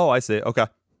 Oh, I see. Okay.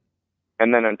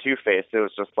 And then on Two-Face, it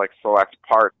was just like select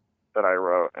parts that I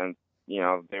wrote, and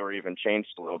they were even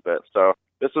changed a little bit. So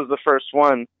this was the first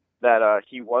one that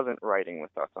he wasn't writing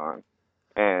with us on,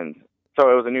 and so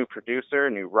it was a new producer,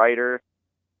 a new writer.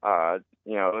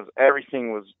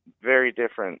 Everything was very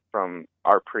different from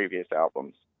our previous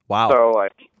albums. Wow. So I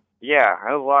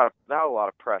had a lot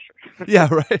of pressure. Yeah,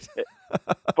 right.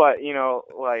 But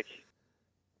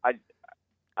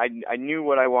I knew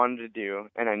what I wanted to do,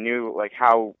 and I knew like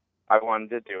how I wanted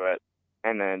to do it.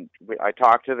 And then I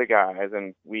talked to the guys,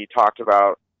 and we talked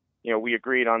about, we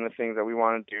agreed on the things that we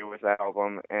wanted to do with the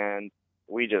album, and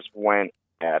we just went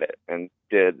at it and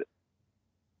did.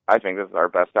 I think this is our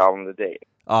best album to date.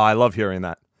 Oh, I love hearing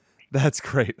that. That's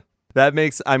great. That's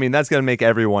going to make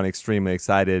everyone extremely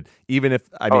excited, even if,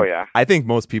 I think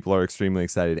most people are extremely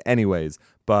excited anyways,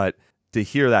 but to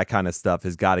hear that kind of stuff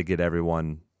has got to get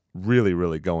everyone really,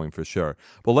 really going for sure.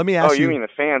 But let me ask you. Oh, you mean the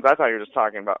fans? I thought you were just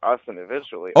talking about us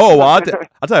individually. Oh, well, I'll tell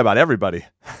you about everybody.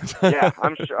 Yeah,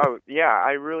 I'm sure. Oh, yeah,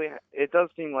 it does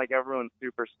seem like everyone's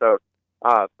super stoked.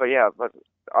 But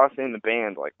us in the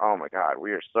band, like, oh my God,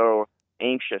 we are so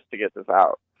anxious to get this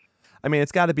out. I mean,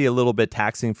 it's got to be a little bit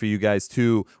taxing for you guys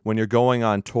too when you're going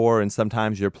on tour and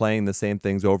sometimes you're playing the same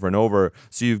things over and over.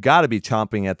 So you've got to be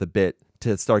chomping at the bit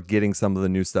to start getting some of the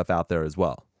new stuff out there as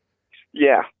well.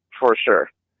 Yeah, for sure.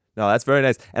 No, that's very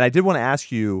nice. And I did want to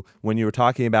ask you, when you were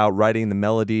talking about writing the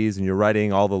melodies and you're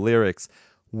writing all the lyrics,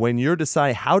 when you're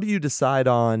deciding, how do you decide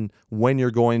on when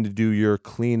you're going to do your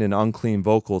clean and unclean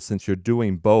vocals, since you're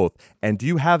doing both? And do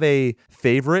you have a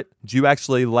favorite? Do you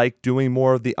actually like doing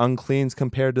more of the uncleans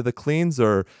compared to the cleans,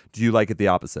 or do you like it the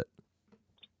opposite?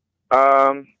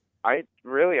 I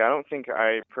don't think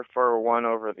I prefer one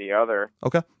over the other.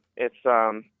 Okay. It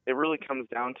really comes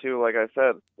down to, like I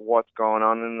said, what's going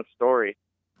on in the story.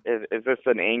 Is this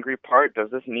an angry part? Does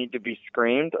this need to be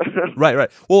screamed? Right.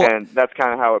 Well, and that's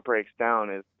kind of how it breaks down.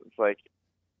 It's like,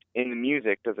 in the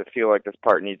music, does it feel like this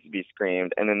part needs to be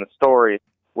screamed? And in the story,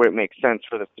 would it make sense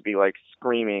for this to be like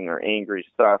screaming or angry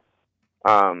stuff?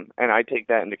 And I take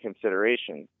that into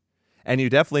consideration. And you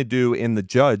definitely do in The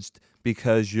Judged,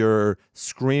 because you're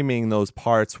screaming those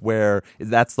parts where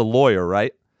that's the lawyer,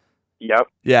 right? Yep.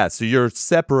 Yeah, so you're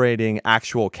separating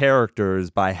actual characters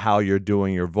by how you're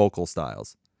doing your vocal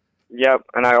styles. Yep,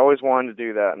 and I always wanted to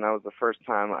do that, and that was the first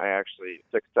time I actually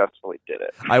successfully did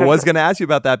it. I was going to ask you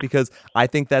about that, because I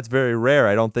think that's very rare.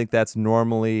 I don't think that's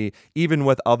normally, even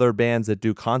with other bands that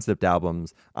do concept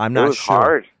albums, I'm not sure. It was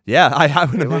hard. Yeah, I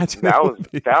would imagine. That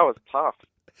was tough.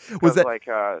 Was that like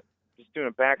just doing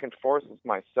it back and forth with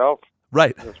myself?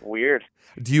 Right. It was weird.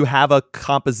 Do you have a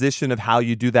composition of how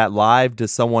you do that live?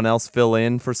 Does someone else fill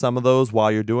in for some of those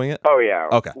while you're doing it? Oh yeah.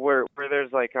 Okay. Where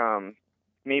there's like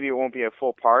maybe it won't be a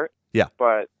full part. Yeah.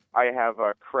 But I have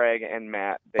Craig and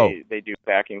Matt. Oh. They do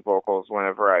backing vocals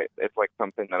whenever it's like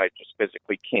something that I just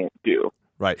physically can't do.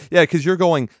 Right. Yeah, because you're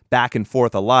going back and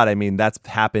forth a lot. I mean, that's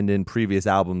happened in previous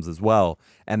albums as well,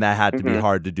 and that had to be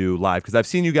hard to do live. Because I've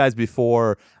seen you guys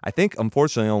before, I think,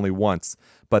 unfortunately, only once,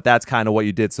 but that's kind of what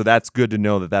you did. So that's good to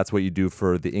know that that's what you do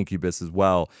for the Incubus as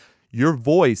well. Your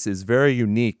voice is very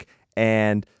unique,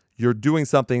 and you're doing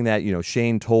something that, you know,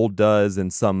 Shane Told does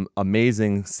and some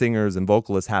amazing singers and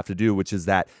vocalists have to do, which is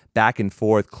that back and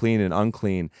forth, clean and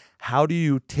unclean. How do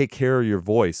you take care of your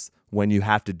voice when you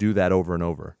have to do that over and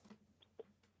over?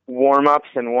 Warm-ups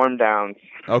and warm-downs.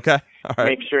 Okay. All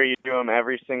right. Make sure you do them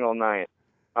every single night.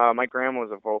 My grandma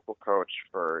was a vocal coach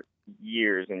for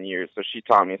years and years, so she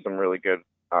taught me some really good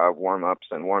warm-ups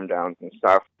and warm-downs and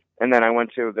stuff. And then I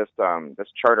went to this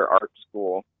charter art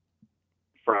school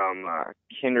from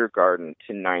kindergarten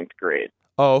to 9th grade.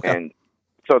 Oh, okay. And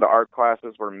so the art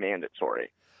classes were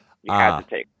mandatory. You had to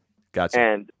take. Gotcha.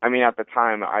 And I mean, at the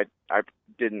time, I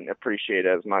didn't appreciate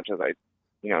it as much as I,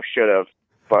 should have.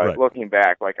 But looking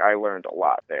back, like, I learned a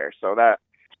lot there. So that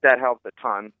helped a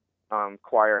ton.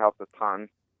 Choir helped a ton.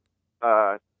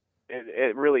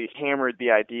 It really hammered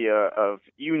the idea of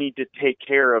you need to take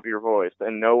care of your voice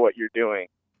and know what you're doing,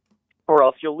 or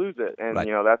else you'll lose it. And,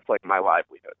 that's like my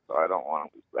livelihood, so I don't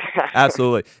want to lose that.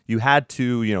 Absolutely. You had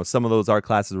to, some of those art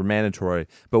classes were mandatory.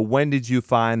 But when did you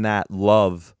find that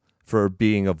love for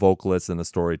being a vocalist and a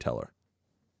storyteller?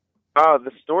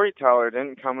 The storyteller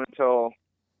didn't come until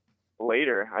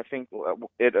later. I think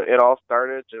it all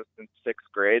started just in 6th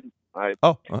grade. I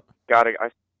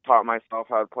taught myself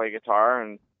how to play guitar,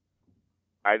 and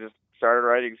I just started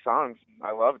writing songs.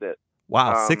 I loved it.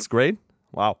 Wow, 6th grade?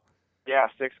 Wow. Yeah,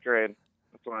 6th grade.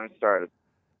 That's when I started.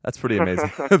 That's pretty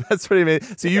amazing. That's pretty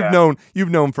amazing. So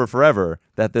you've known for forever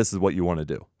that this is what you want to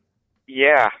do.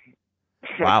 Yeah.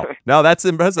 Wow. No, that's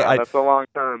impressive. Yeah, that's a long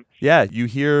time. Yeah, you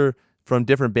hear from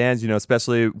different bands,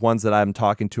 especially ones that I'm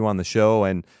talking to on the show,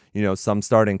 and some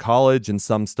start in college and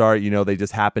some start, they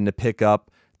just happen to pick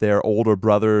up their older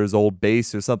brother's old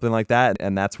bass or something like that,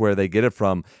 and that's where they get it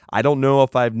from. I don't know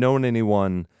if I've known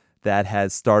anyone that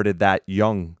has started that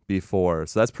young before,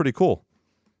 so that's pretty cool.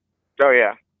 Oh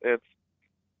yeah,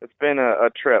 it's been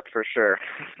a trip for sure.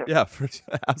 Yeah,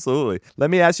 absolutely. Let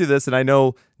me ask you this, and I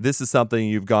know this is something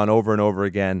you've gone over and over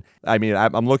again. I mean,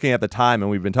 I'm looking at the time,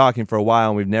 and we've been talking for a while,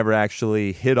 and we've never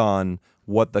actually hit on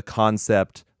what the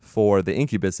concept for the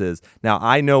Incubus is. Now,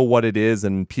 I know what it is,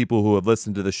 and people who have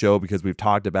listened to the show, because we've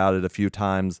talked about it a few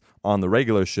times on the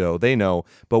regular show, they know.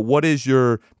 But what is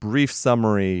your brief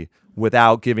summary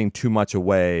without giving too much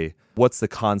away? What's the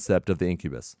concept of the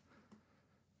Incubus?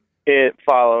 It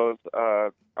follows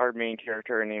our main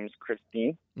character. Her name's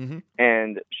Christine,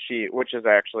 and which is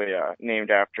actually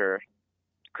named after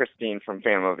Christine from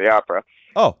Phantom of the Opera.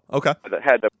 Oh, okay.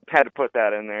 Had to put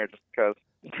that in there just because.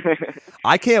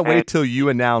 I can't wait till you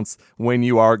announce when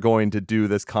you are going to do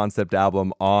this concept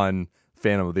album on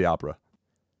Phantom of the Opera.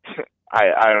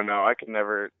 I don't know. I could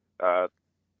never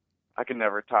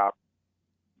top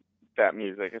that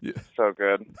music. It's so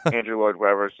good. Andrew Lloyd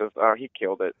Webber's just he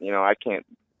killed it. I can't.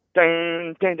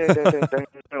 Dun, dun, dun, dun, dun,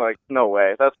 dun. Like, no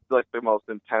way. That's like the most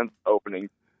intense opening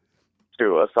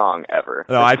to a song ever.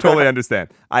 No, I totally understand.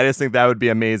 I just think that would be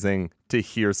amazing to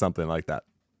hear something like that.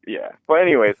 Yeah. But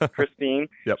anyways, Christine,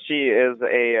 yep. She is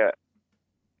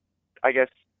I guess,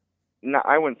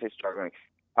 I wouldn't say struggling.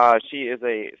 She is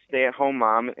a stay-at-home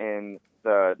mom in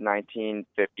the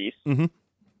 1950s.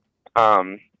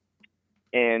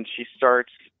 And she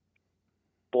starts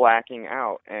blacking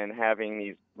out and having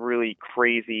these really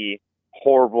crazy,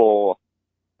 horrible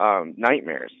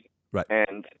nightmares. Right.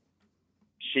 And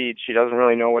she doesn't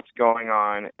really know what's going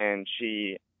on, and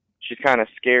she's kind of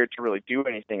scared to really do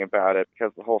anything about it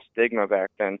because the whole stigma back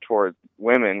then towards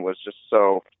women was just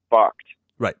so fucked.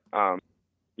 Right.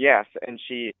 Yes, and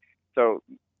so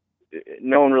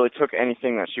no one really took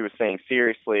anything that she was saying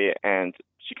seriously, and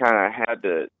she kind of had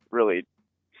to really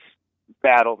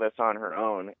battle this on her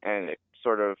own, and it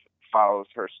sort of follows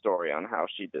her story on how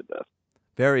she did this.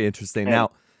 Very interesting. And,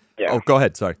 now, yeah. Oh, go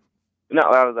ahead. Sorry. No,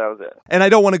 that was it. And I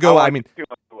don't want to go. I mean, too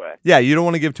much away. Yeah, you don't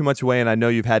want to give too much away, and I know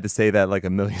you've had to say that like a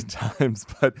million times.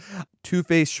 But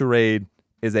Two-Face Charade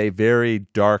is a very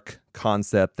dark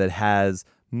concept that has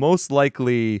most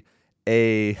likely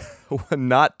a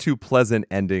not too pleasant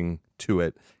ending to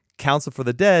it. Counsel for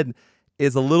the Dead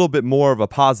is a little bit more of a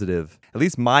positive. At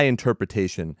least my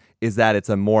interpretation is that it's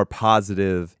a more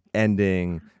positive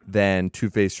ending than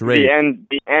Two-Face Charade.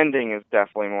 The ending is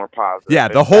definitely more positive. Yeah,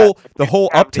 the whole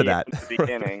up to that. The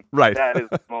beginning. Right. That is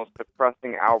the most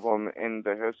depressing album in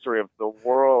the history of the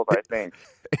world, I think.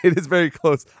 It is very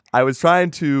close. I was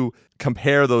trying to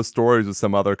compare those stories with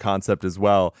some other concept as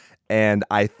well. And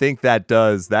I think that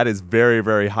is very,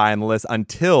 very high on the list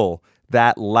until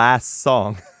that last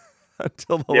song.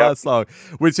 Until the last song,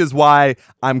 which is why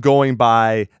I'm going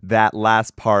by that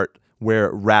last part where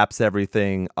it wraps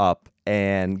everything up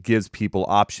and gives people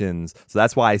options. So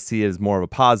that's why I see it as more of a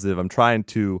positive. I'm trying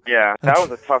to... Yeah, that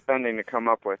was a tough ending to come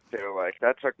up with, too. Like,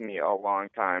 that took me a long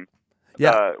time.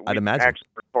 Yeah, I'd imagine. We actually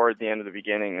recorded the end of the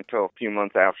beginning until a few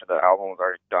months after the album was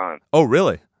already done. Oh,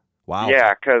 really? Wow.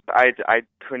 Yeah, because I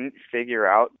couldn't figure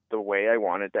out the way I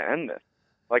wanted to end this.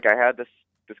 Like, I had this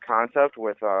concept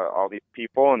with all these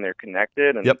people, and they're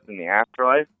connected, and it's in the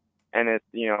afterlife. And it's,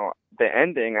 you know, the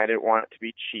ending, I didn't want it to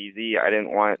be cheesy. I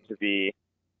didn't want it to be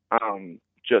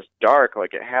just dark.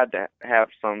 Like, it had to have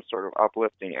some sort of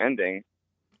uplifting ending,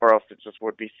 or else it just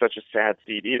would be such a sad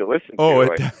CD to listen to. Oh,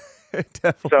 it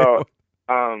definitely. So,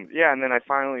 and then I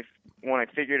finally, when I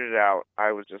figured it out,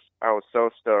 I was so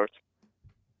stoked.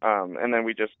 And then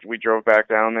we drove back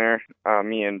down there,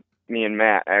 me and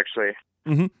Matt, actually.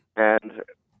 Mm-hmm. And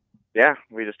yeah,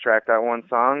 we just tracked that one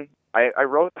song. I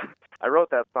wrote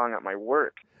that song at my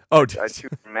work. Oh, I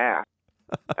tutored math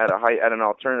at an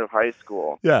alternative high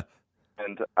school. Yeah.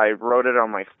 And I wrote it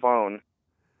on my phone.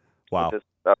 Wow. With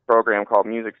this program called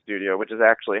Music Studio, which is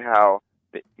actually how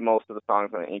most of the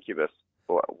songs on Incubus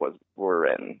were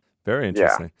written. Very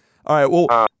interesting. Yeah. All right.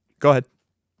 Well, go ahead.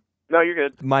 No, you're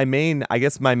good. My main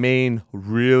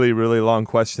really, really long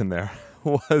question there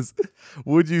was,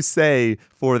 would you say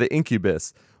for the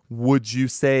Incubus, would you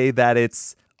say that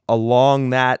it's along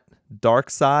that dark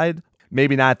side?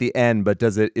 Maybe not at the end, but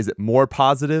is it more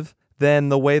positive than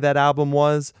the way that album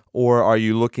was, or are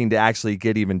you looking to actually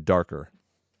get even darker?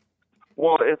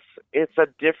 Well, it's a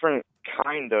different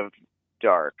kind of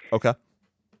dark. Okay.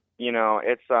 You know,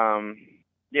 it's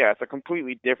a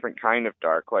completely different kind of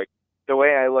dark. Like, the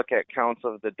way I look at Counts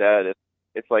of the Dead,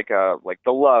 it's like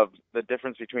the love, the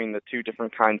difference between the two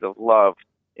different kinds of love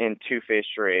in Two-Faced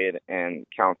Charade and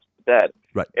Counts of the Dead.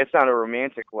 Right. It's not a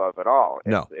romantic love at all.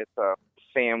 It's a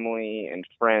family and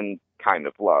friend kind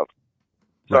of love.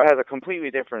 So right. It has a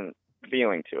completely different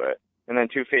feeling to it. And then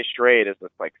Two-Faced Charade is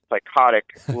this like psychotic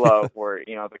love where,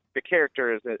 you know, the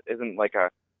character isn't like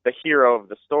the hero of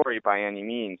the story by any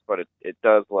means, but it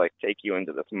does like take you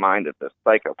into this mind of this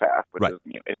psychopath, which right. is,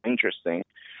 you know, it's interesting.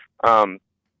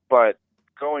 But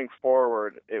going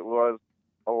forward, it was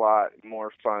a lot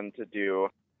more fun to do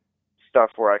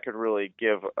stuff where I could really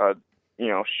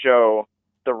show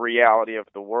the reality of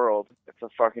the world. It's a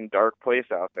fucking dark place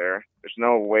out there. There's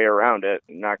no way around it.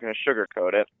 I'm not going to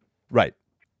sugarcoat it. Right.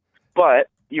 But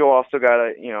you also got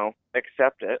to, you know,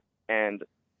 accept it and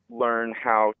learn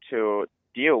how to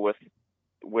deal with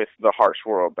the harsh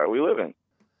world that we live in.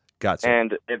 Gotcha.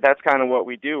 And that's kind of what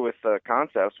we do with the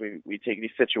concepts. We take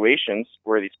these situations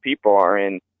where these people are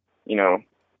in, you know,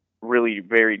 really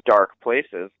very dark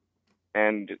places,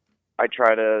 and I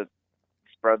try to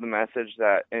spread the message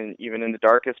that even in the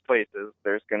darkest places,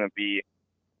 there's going to be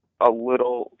a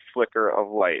little flicker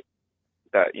of light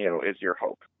that, you know, is your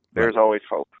hope. There's right. always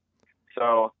hope.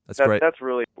 So that's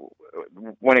really,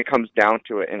 when it comes down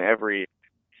to it, in every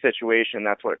situation,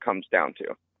 that's what it comes down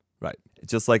to. Right.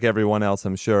 Just like everyone else,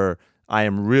 I'm sure I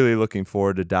am really looking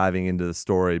forward to diving into the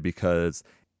story because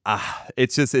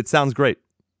it sounds great.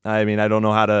 I mean, I don't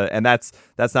know how to, and that's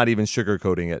not even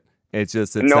sugarcoating it. It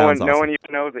sounds awesome. No one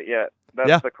even knows it yet.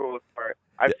 That's the coolest part.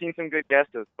 I've seen some good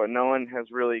guesses, but no one has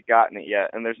really gotten it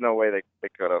yet, and there's no way they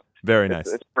could have. Very nice.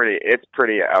 It's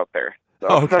pretty out there. So.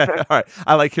 Okay. All right.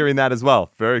 I like hearing that as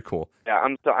well. Very cool. Yeah,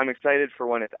 I'm excited for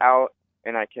when it's out.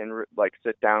 And I can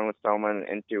sit down with someone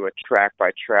and do a track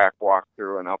by track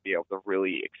walkthrough, and I'll be able to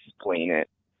really explain it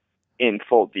in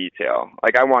full detail.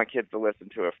 Like, I want kids to listen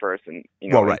to it first and, you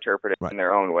know, interpret it in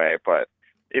their own way. But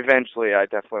eventually, I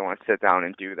definitely want to sit down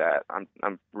and do that.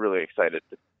 I'm really excited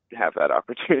to have that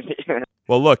opportunity.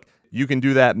 Well, look, you can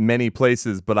do that many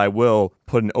places, but I will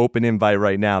put an open invite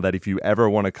right now that if you ever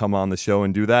want to come on the show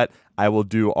and do that, I will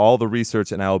do all the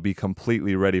research and I will be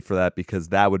completely ready for that because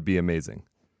that would be amazing.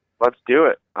 Let's do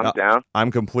it. I'm down.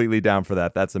 I'm completely down for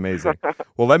that. That's amazing.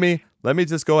 Well, let me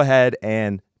just go ahead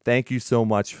and thank you so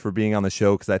much for being on the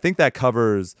show because I think that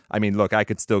covers, I mean, look, I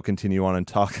could still continue on and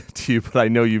talk to you, but I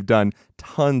know you've done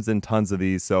tons and tons of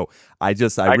these. So I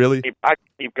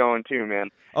keep going too, man.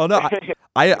 Oh, no,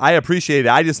 I appreciate it.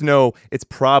 I just know it's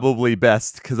probably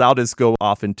best because I'll just go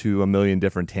off into a million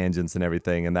different tangents and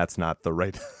everything, and that's not the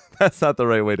right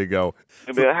way to go.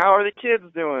 How are the kids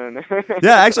doing?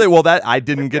 Yeah, actually, well, that I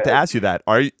didn't get to ask you that.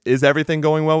 Is everything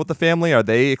going well with the family? Are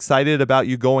they excited about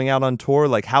you going out on tour?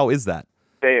 Like, how is that?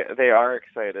 They are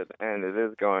excited, and it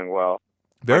is going well.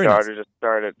 Very My nice. daughter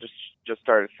just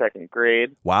started second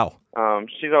grade. Wow.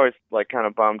 She's always like kind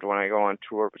of bummed when I go on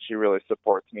tour, but she really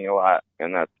supports me a lot,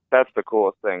 and that's the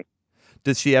coolest thing.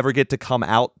 Does she ever get to come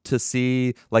out to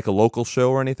see like a local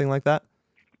show or anything like that?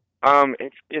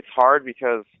 It's hard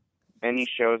because any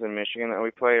shows in Michigan that we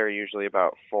play are usually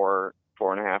about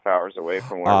 4.5 hours away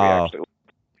from where we actually live.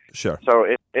 Sure. So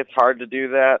it's hard to do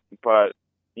that, but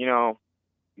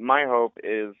my hope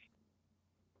is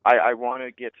I want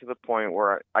to get to the point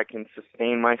where I can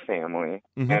sustain my family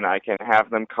and I can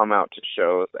have them come out to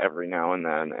shows every now and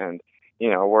then, and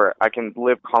where I can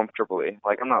live comfortably.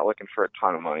 Like, I'm not looking for a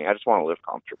ton of money. I just want to live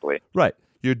comfortably. Right.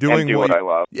 You're doing and do what I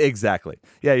love. Exactly.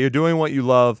 Yeah, you're doing what you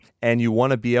love, and you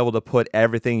want to be able to put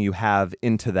everything you have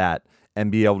into that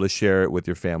and be able to share it with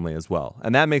your family as well.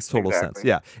 And that makes total sense.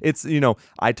 Yeah. It's,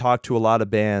 I talk to a lot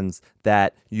of bands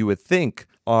that you would think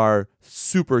are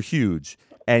super huge,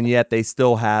 and yet they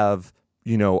still have,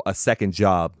 a second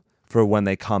job for when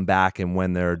they come back and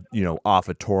when they're, off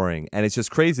of touring. And it's just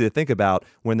crazy to think about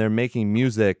when they're making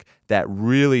music that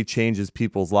really changes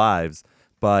people's lives,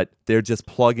 but they're just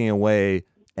plugging away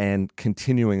and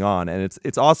continuing on. And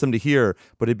it's awesome to hear,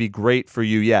 but it'd be great for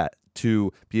you,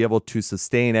 to be able to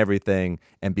sustain everything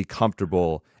and be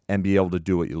comfortable and be able to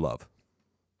do what you love.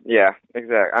 Yeah,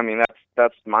 exactly. I mean,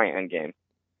 that's my end game.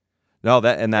 No,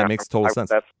 that makes total sense.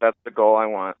 That's the goal I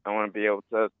want. I want to be able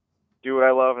to do what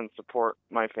I love and support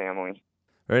my family.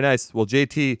 Very nice. Well,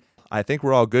 JT, I think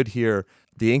we're all good here.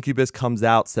 The Incubus comes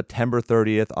out September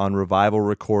 30th on Revival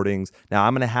Recordings. Now,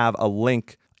 I'm going to have a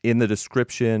link in the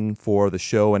description for the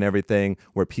show and everything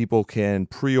where people can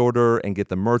pre-order and get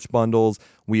the merch bundles.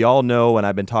 We all know, and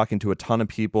I've been talking to a ton of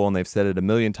people, and they've said it a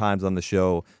million times on the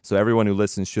show, so everyone who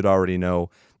listens should already know,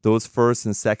 those first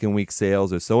and second week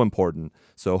sales are so important.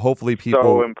 So hopefully people...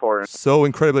 So important. So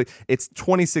incredibly... It's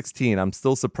 2016. I'm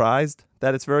still surprised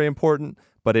that it's very important,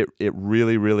 but it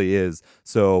really, really is.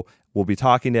 So we'll be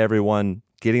talking to everyone,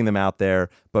 getting them out there.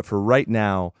 But for right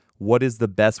now, what is the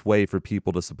best way for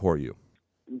people to support you?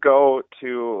 Go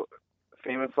to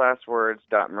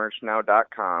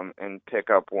famouslastwords.merchnow.com and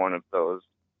pick up one of those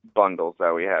bundles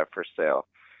that we have for sale.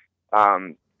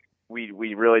 We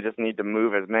really just need to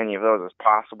move as many of those as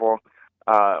possible,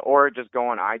 or just go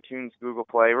on iTunes, Google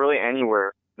Play, really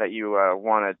anywhere that you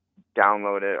want to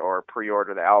download it or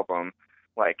pre-order the album.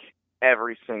 Like,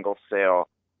 every single sale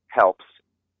helps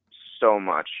so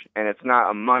much, and it's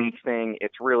not a money thing.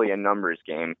 It's really a numbers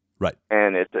game. Right.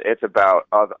 And it's about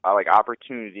like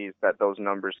opportunities that those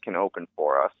numbers can open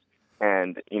for us.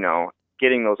 And,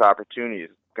 getting those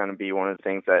opportunities is going to be one of the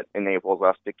things that enables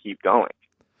us to keep going.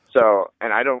 So,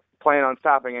 and I don't plan on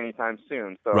stopping anytime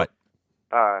soon. So, right.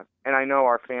 And I know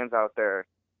our fans out there,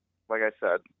 like I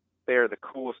said, they are the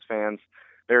coolest fans.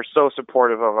 They're so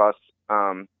supportive of us.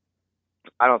 I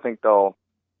don't think I'm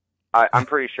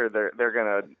pretty sure they're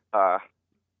going to,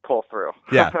 pull through.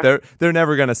 Yeah, they're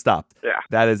never going to stop. Yeah.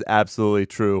 That is absolutely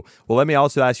true. Well, let me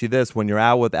also ask you this. When you're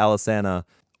out with Alesana,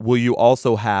 will you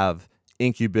also have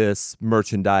Incubus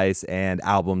merchandise and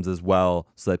albums as well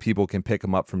so that people can pick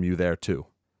them up from you there too?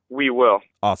 We will.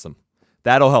 Awesome.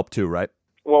 That'll help too, right?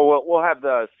 Well, we'll have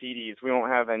the CDs. We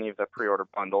won't have any of the pre-order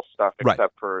bundle stuff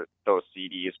except for those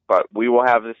CDs, but we will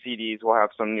have the CDs. We'll have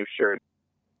some new shirts.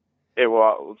 It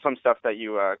will some stuff that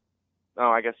you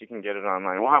I guess you can get it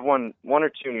online. We'll have one or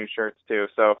two new shirts too.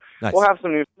 So nice. We'll have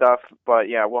some new stuff, but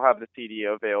yeah, we'll have the CD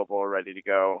available, ready to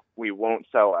go. We won't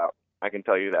sell out. I can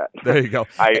tell you that. There you go.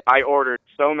 I ordered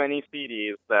so many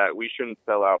CDs that we shouldn't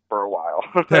sell out for a while.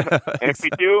 And if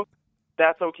we do,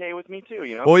 that's okay with me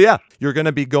too, Well, yeah, you're going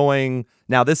to be going.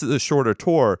 Now, this is a shorter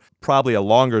tour, probably a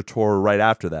longer tour right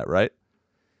after that, right?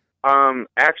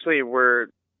 Actually,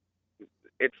 with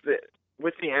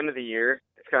the end of the year,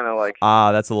 it's kind of like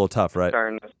that's a little tough, right?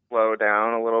 Starting to slow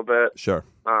down a little bit. Sure.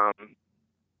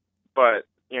 But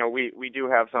we do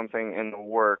have something in the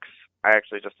works. I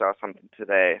actually just saw something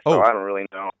today, so I don't really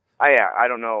know. I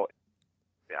don't know.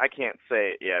 I can't say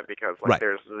it yet because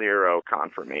there's zero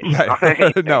confirmation.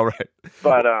 Right. No, right.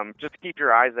 But just keep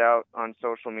your eyes out on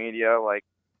social media. Like,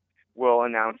 we'll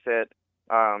announce it.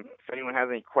 If anyone has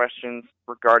any questions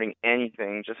regarding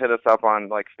anything, just hit us up on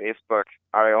Facebook.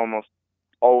 I almost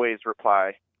always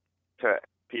reply to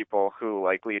people who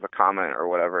leave a comment or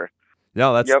whatever.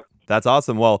 No, that's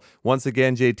awesome. Well, once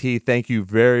again, JT, thank you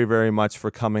very, very much for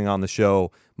coming on the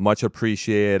show. Much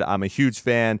appreciated. I'm a huge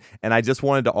fan, and I just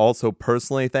wanted to also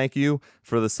personally thank you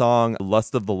for the song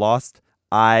Lust of the Lost.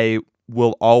 I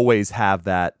will always have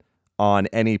that on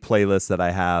any playlist that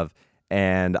I have,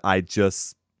 and I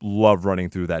just love running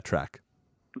through that track.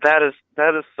 That is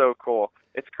so cool.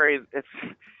 It's crazy.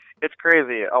 it's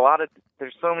crazy.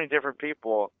 There's so many different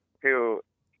people who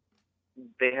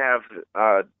they have.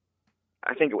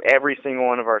 I think every single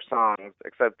one of our songs,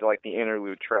 except like the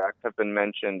interlude tracks, have been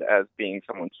mentioned as being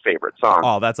someone's favorite song.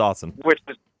 Oh, that's awesome. Which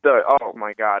is oh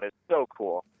my god, it's so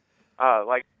cool.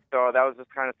 So that was just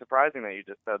kind of surprising that you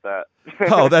just said that.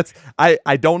 Oh,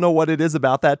 I don't know what it is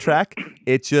about that track.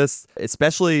 It just,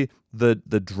 especially the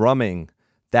drumming,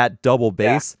 that double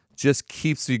bass just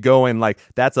keeps you going. Like,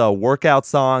 that's a workout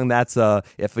song. That's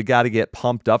if we got to get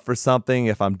pumped up for something,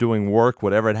 if I'm doing work,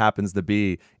 whatever it happens to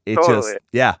be, it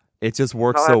just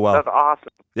works so well. That's awesome.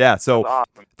 Yeah, so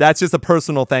that's just a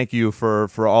personal thank you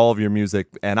for all of your music,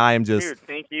 and I am just... Dude,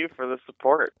 thank you for the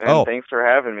support, and thanks for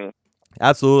having me.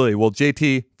 Absolutely. Well,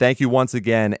 JT, thank you once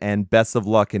again, and best of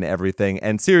luck in everything.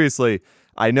 And seriously,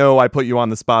 I know I put you on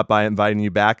the spot by inviting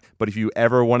you back, but if you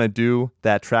ever want to do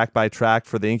that track by track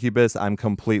for the Incubus, I'm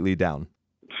completely down.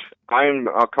 I'm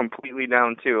completely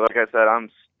down too. Like I said, I'm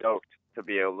stoked to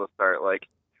be able to start like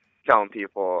telling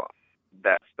people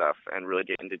that stuff and really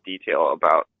get into detail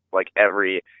about like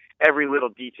every little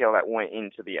detail that went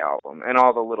into the album and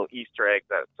all the little Easter eggs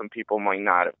that some people might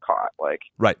not have caught. Like,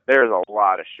 right, there's a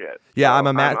lot of shit. Yeah, so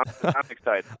I'm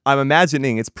excited. I'm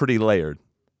imagining it's pretty layered.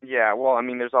 Yeah, well, I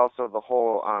mean, there's also the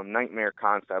whole nightmare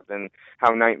concept and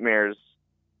how nightmares,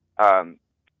 they're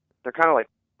kind of like,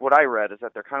 what I read is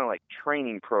that they're kind of like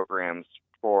training programs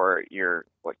for your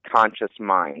like conscious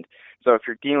mind. So if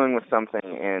you're dealing with something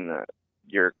in the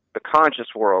conscious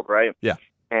world, right? Yeah.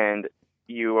 And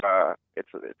you it's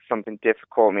something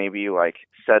difficult, maybe you like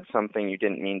said something you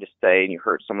didn't mean to say and you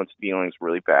hurt someone's feelings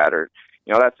really bad, or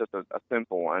that's just a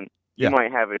simple one. Yeah. You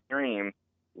might have a dream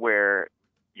where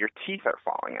your teeth are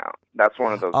falling out. That's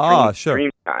one of those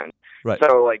dream times. Right.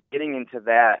 So like getting into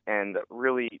that and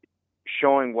really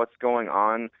showing what's going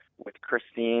on with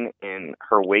Christine in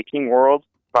her waking world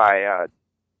by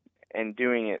and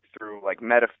doing it through like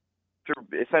through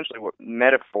essentially what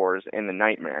metaphors in the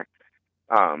nightmare.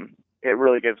 It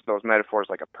really gives those metaphors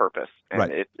like a purpose,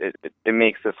 and it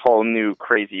makes this whole new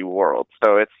crazy world.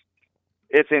 So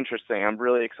it's interesting. I'm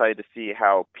really excited to see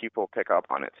how people pick up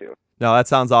on it too. No, that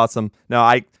sounds awesome. Now,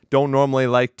 I don't normally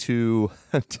like to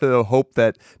hope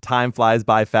that time flies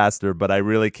by faster, but I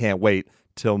really can't wait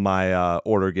till my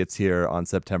order gets here on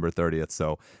September 30th.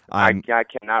 So I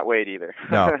cannot wait either.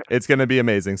 No, it's going to be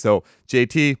amazing. So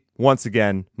JT, once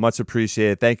again, much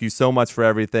appreciated. Thank you so much for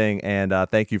everything, and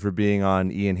thank you for being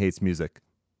on Ian Hates Music.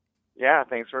 Yeah,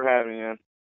 thanks for having me, man.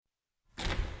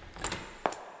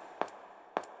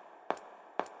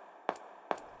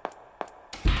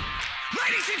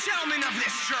 Ladies and gentlemen of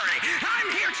this jury, I'm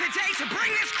here today to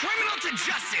bring this criminal to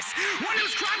justice. One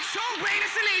whose crime so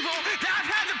heinous and evil that I've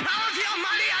had the power of the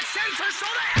Almighty I sent her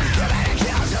soul to hell.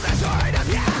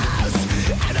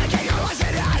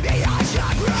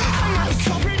 I'm not a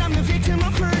culprit, I'm the victim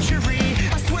of perjury.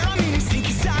 I swear I'm innocent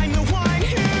 'cause I'm the one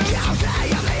who's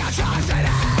guilty of the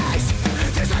atrocities.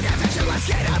 There's a confession, let's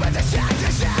get up with the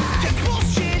sentences. This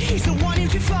bullshit, he's the one who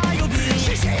defiled me.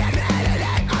 She admitted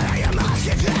it, I must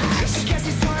confess. I guess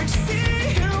it's hard to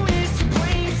see who is to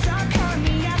blame. Stop calling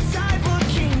me outside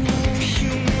looking in.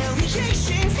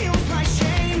 Humiliation feels like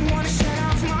shame.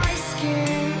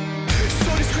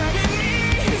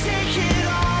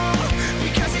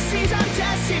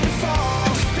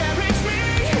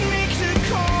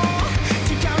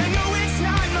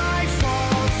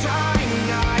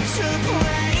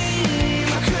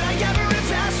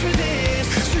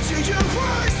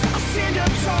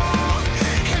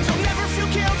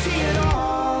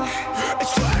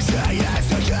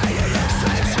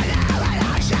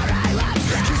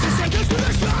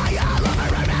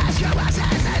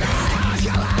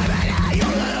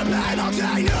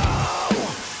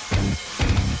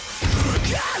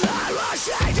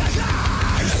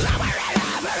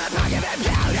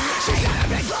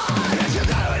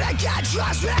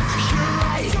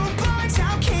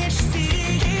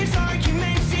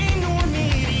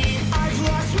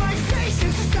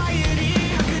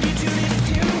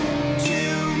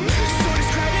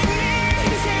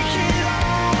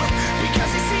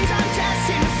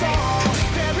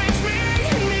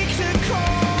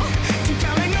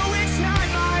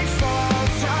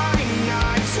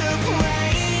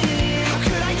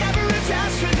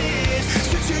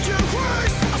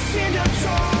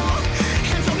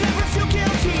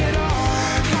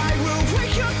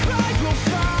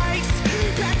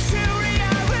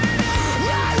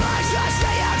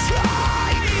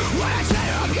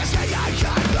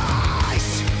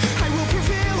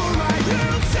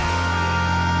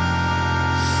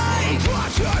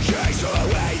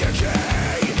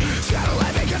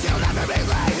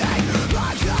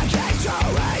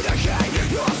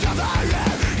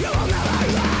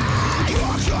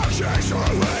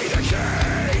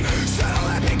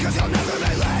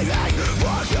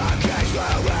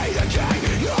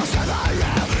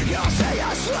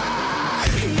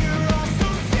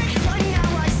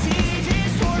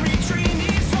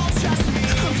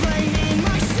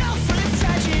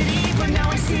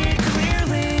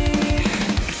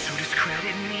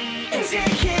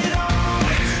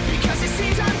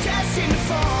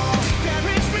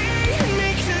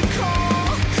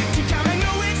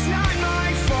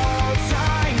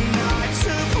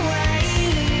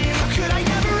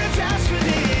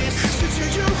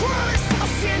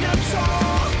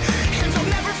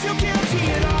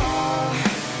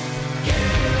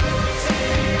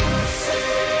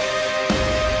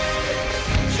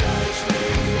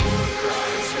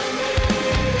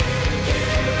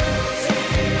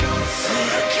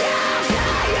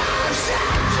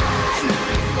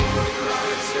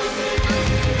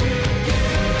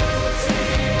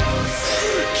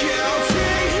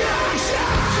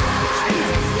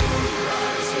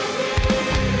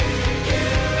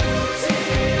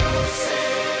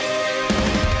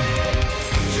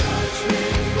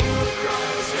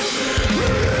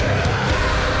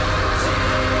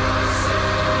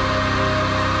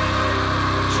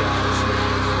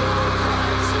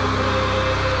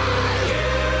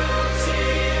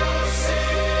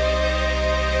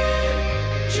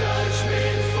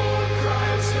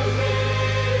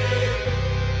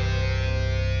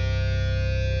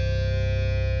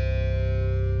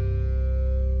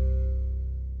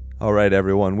 All right,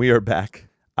 everyone, we are back.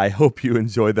 I hope you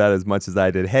enjoyed that as much as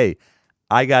I did. Hey,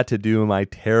 I got to do my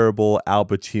terrible Al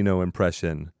Pacino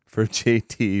impression for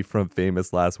JT from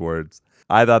Famous Last Words.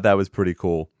 I thought that was pretty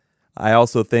cool. I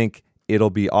also think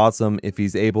it'll be awesome if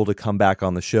he's able to come back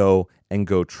on the show and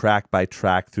go track by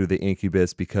track through the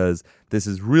Incubus, because this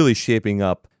is really shaping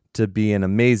up to be an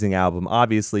amazing album.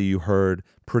 Obviously, you heard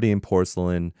Pretty in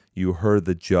Porcelain, you heard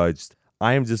The Judged.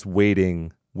 I am just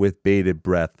waiting with bated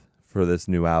breath for this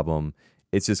new album.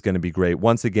 It's just going to be great.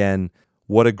 Once again,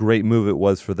 what a great move it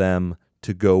was for them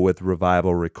to go with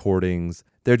Revival Recordings.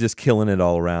 They're just killing it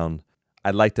all around.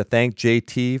 I'd like to thank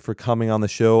JT for coming on the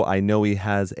show. I know he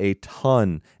has a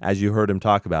ton, as you heard him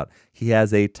talk about, he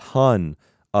has a ton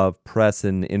of press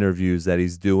and interviews that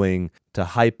he's doing to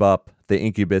hype up the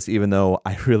Incubus, even though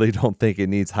I really don't think it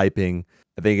needs hyping.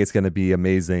 I think it's going to be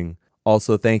amazing.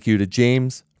 Also, thank you to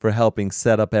James for helping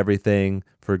set up everything,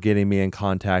 for getting me in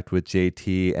contact with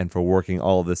JT, and for working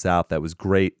all of this out. That was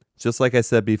great. Just like I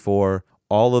said before,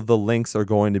 all of the links are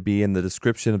going to be in the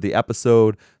description of the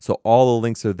episode, so all the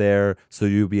links are there, so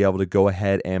you'll be able to go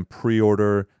ahead and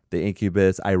pre-order the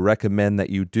Incubus. I recommend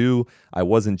that you do. I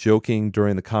wasn't joking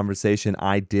during the conversation.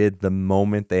 I did the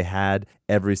moment they had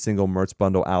every single merch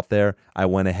bundle out there. I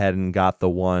went ahead and got the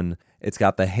one. It's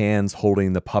got the hands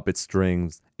holding the puppet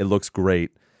strings. It looks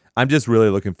great. I'm just really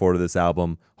looking forward to this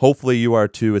album. Hopefully you are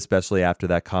too, especially after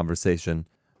that conversation.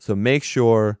 So make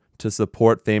sure to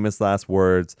support Famous Last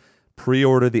Words.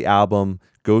 Pre-order the album.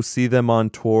 Go see them on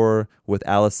tour with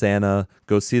Alesana.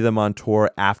 Go see them on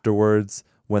tour afterwards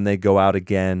when they go out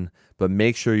again. But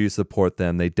make sure you support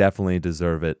them. They definitely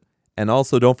deserve it. And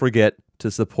also don't forget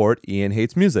to support Ian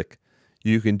Hates Music.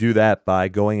 You can do that by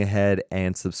going ahead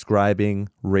and subscribing,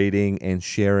 rating, and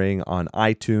sharing on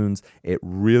iTunes. It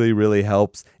really, really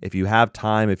helps. If you have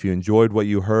time, if you enjoyed what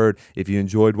you heard, if you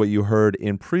enjoyed what you heard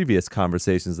in previous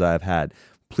conversations that I've had,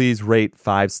 please rate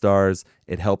 5 stars.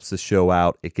 It helps the show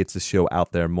out. It gets the show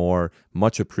out there more.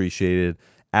 Much appreciated.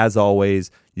 As always,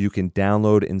 you can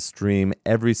download and stream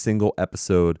every single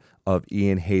episode of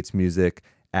Ian Hates Music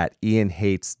at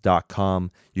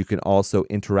ianhates.com. You can also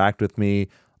interact with me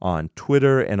on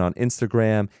Twitter and on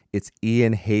Instagram. It's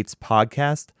Ian Hates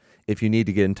Podcast. If you need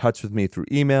to get in touch with me through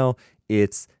email,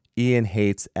 it's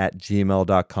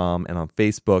ianhates@gmail.com. And on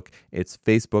Facebook, it's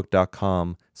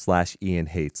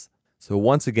facebook.com/ianhates. So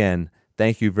once again,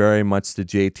 thank you very much to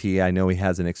JT. I know he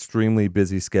has an extremely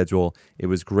busy schedule. It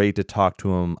was great to talk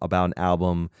to him about an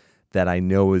album that I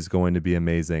know is going to be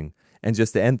amazing. And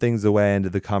just to end things the way I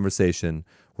ended the conversation,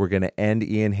 we're going to end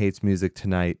Ian Hates Music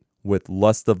tonight with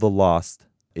Lust of the Lost.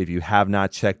 If you have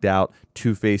not checked out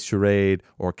Two-Face Charade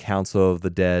or Council of the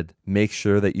Dead, make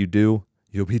sure that you do.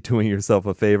 You'll be doing yourself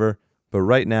a favor. But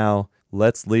right now,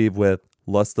 let's leave with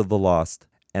Lust of the Lost.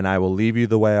 And I will leave you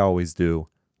the way I always do.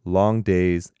 Long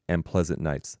days and pleasant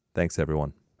nights. Thanks,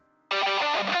 everyone.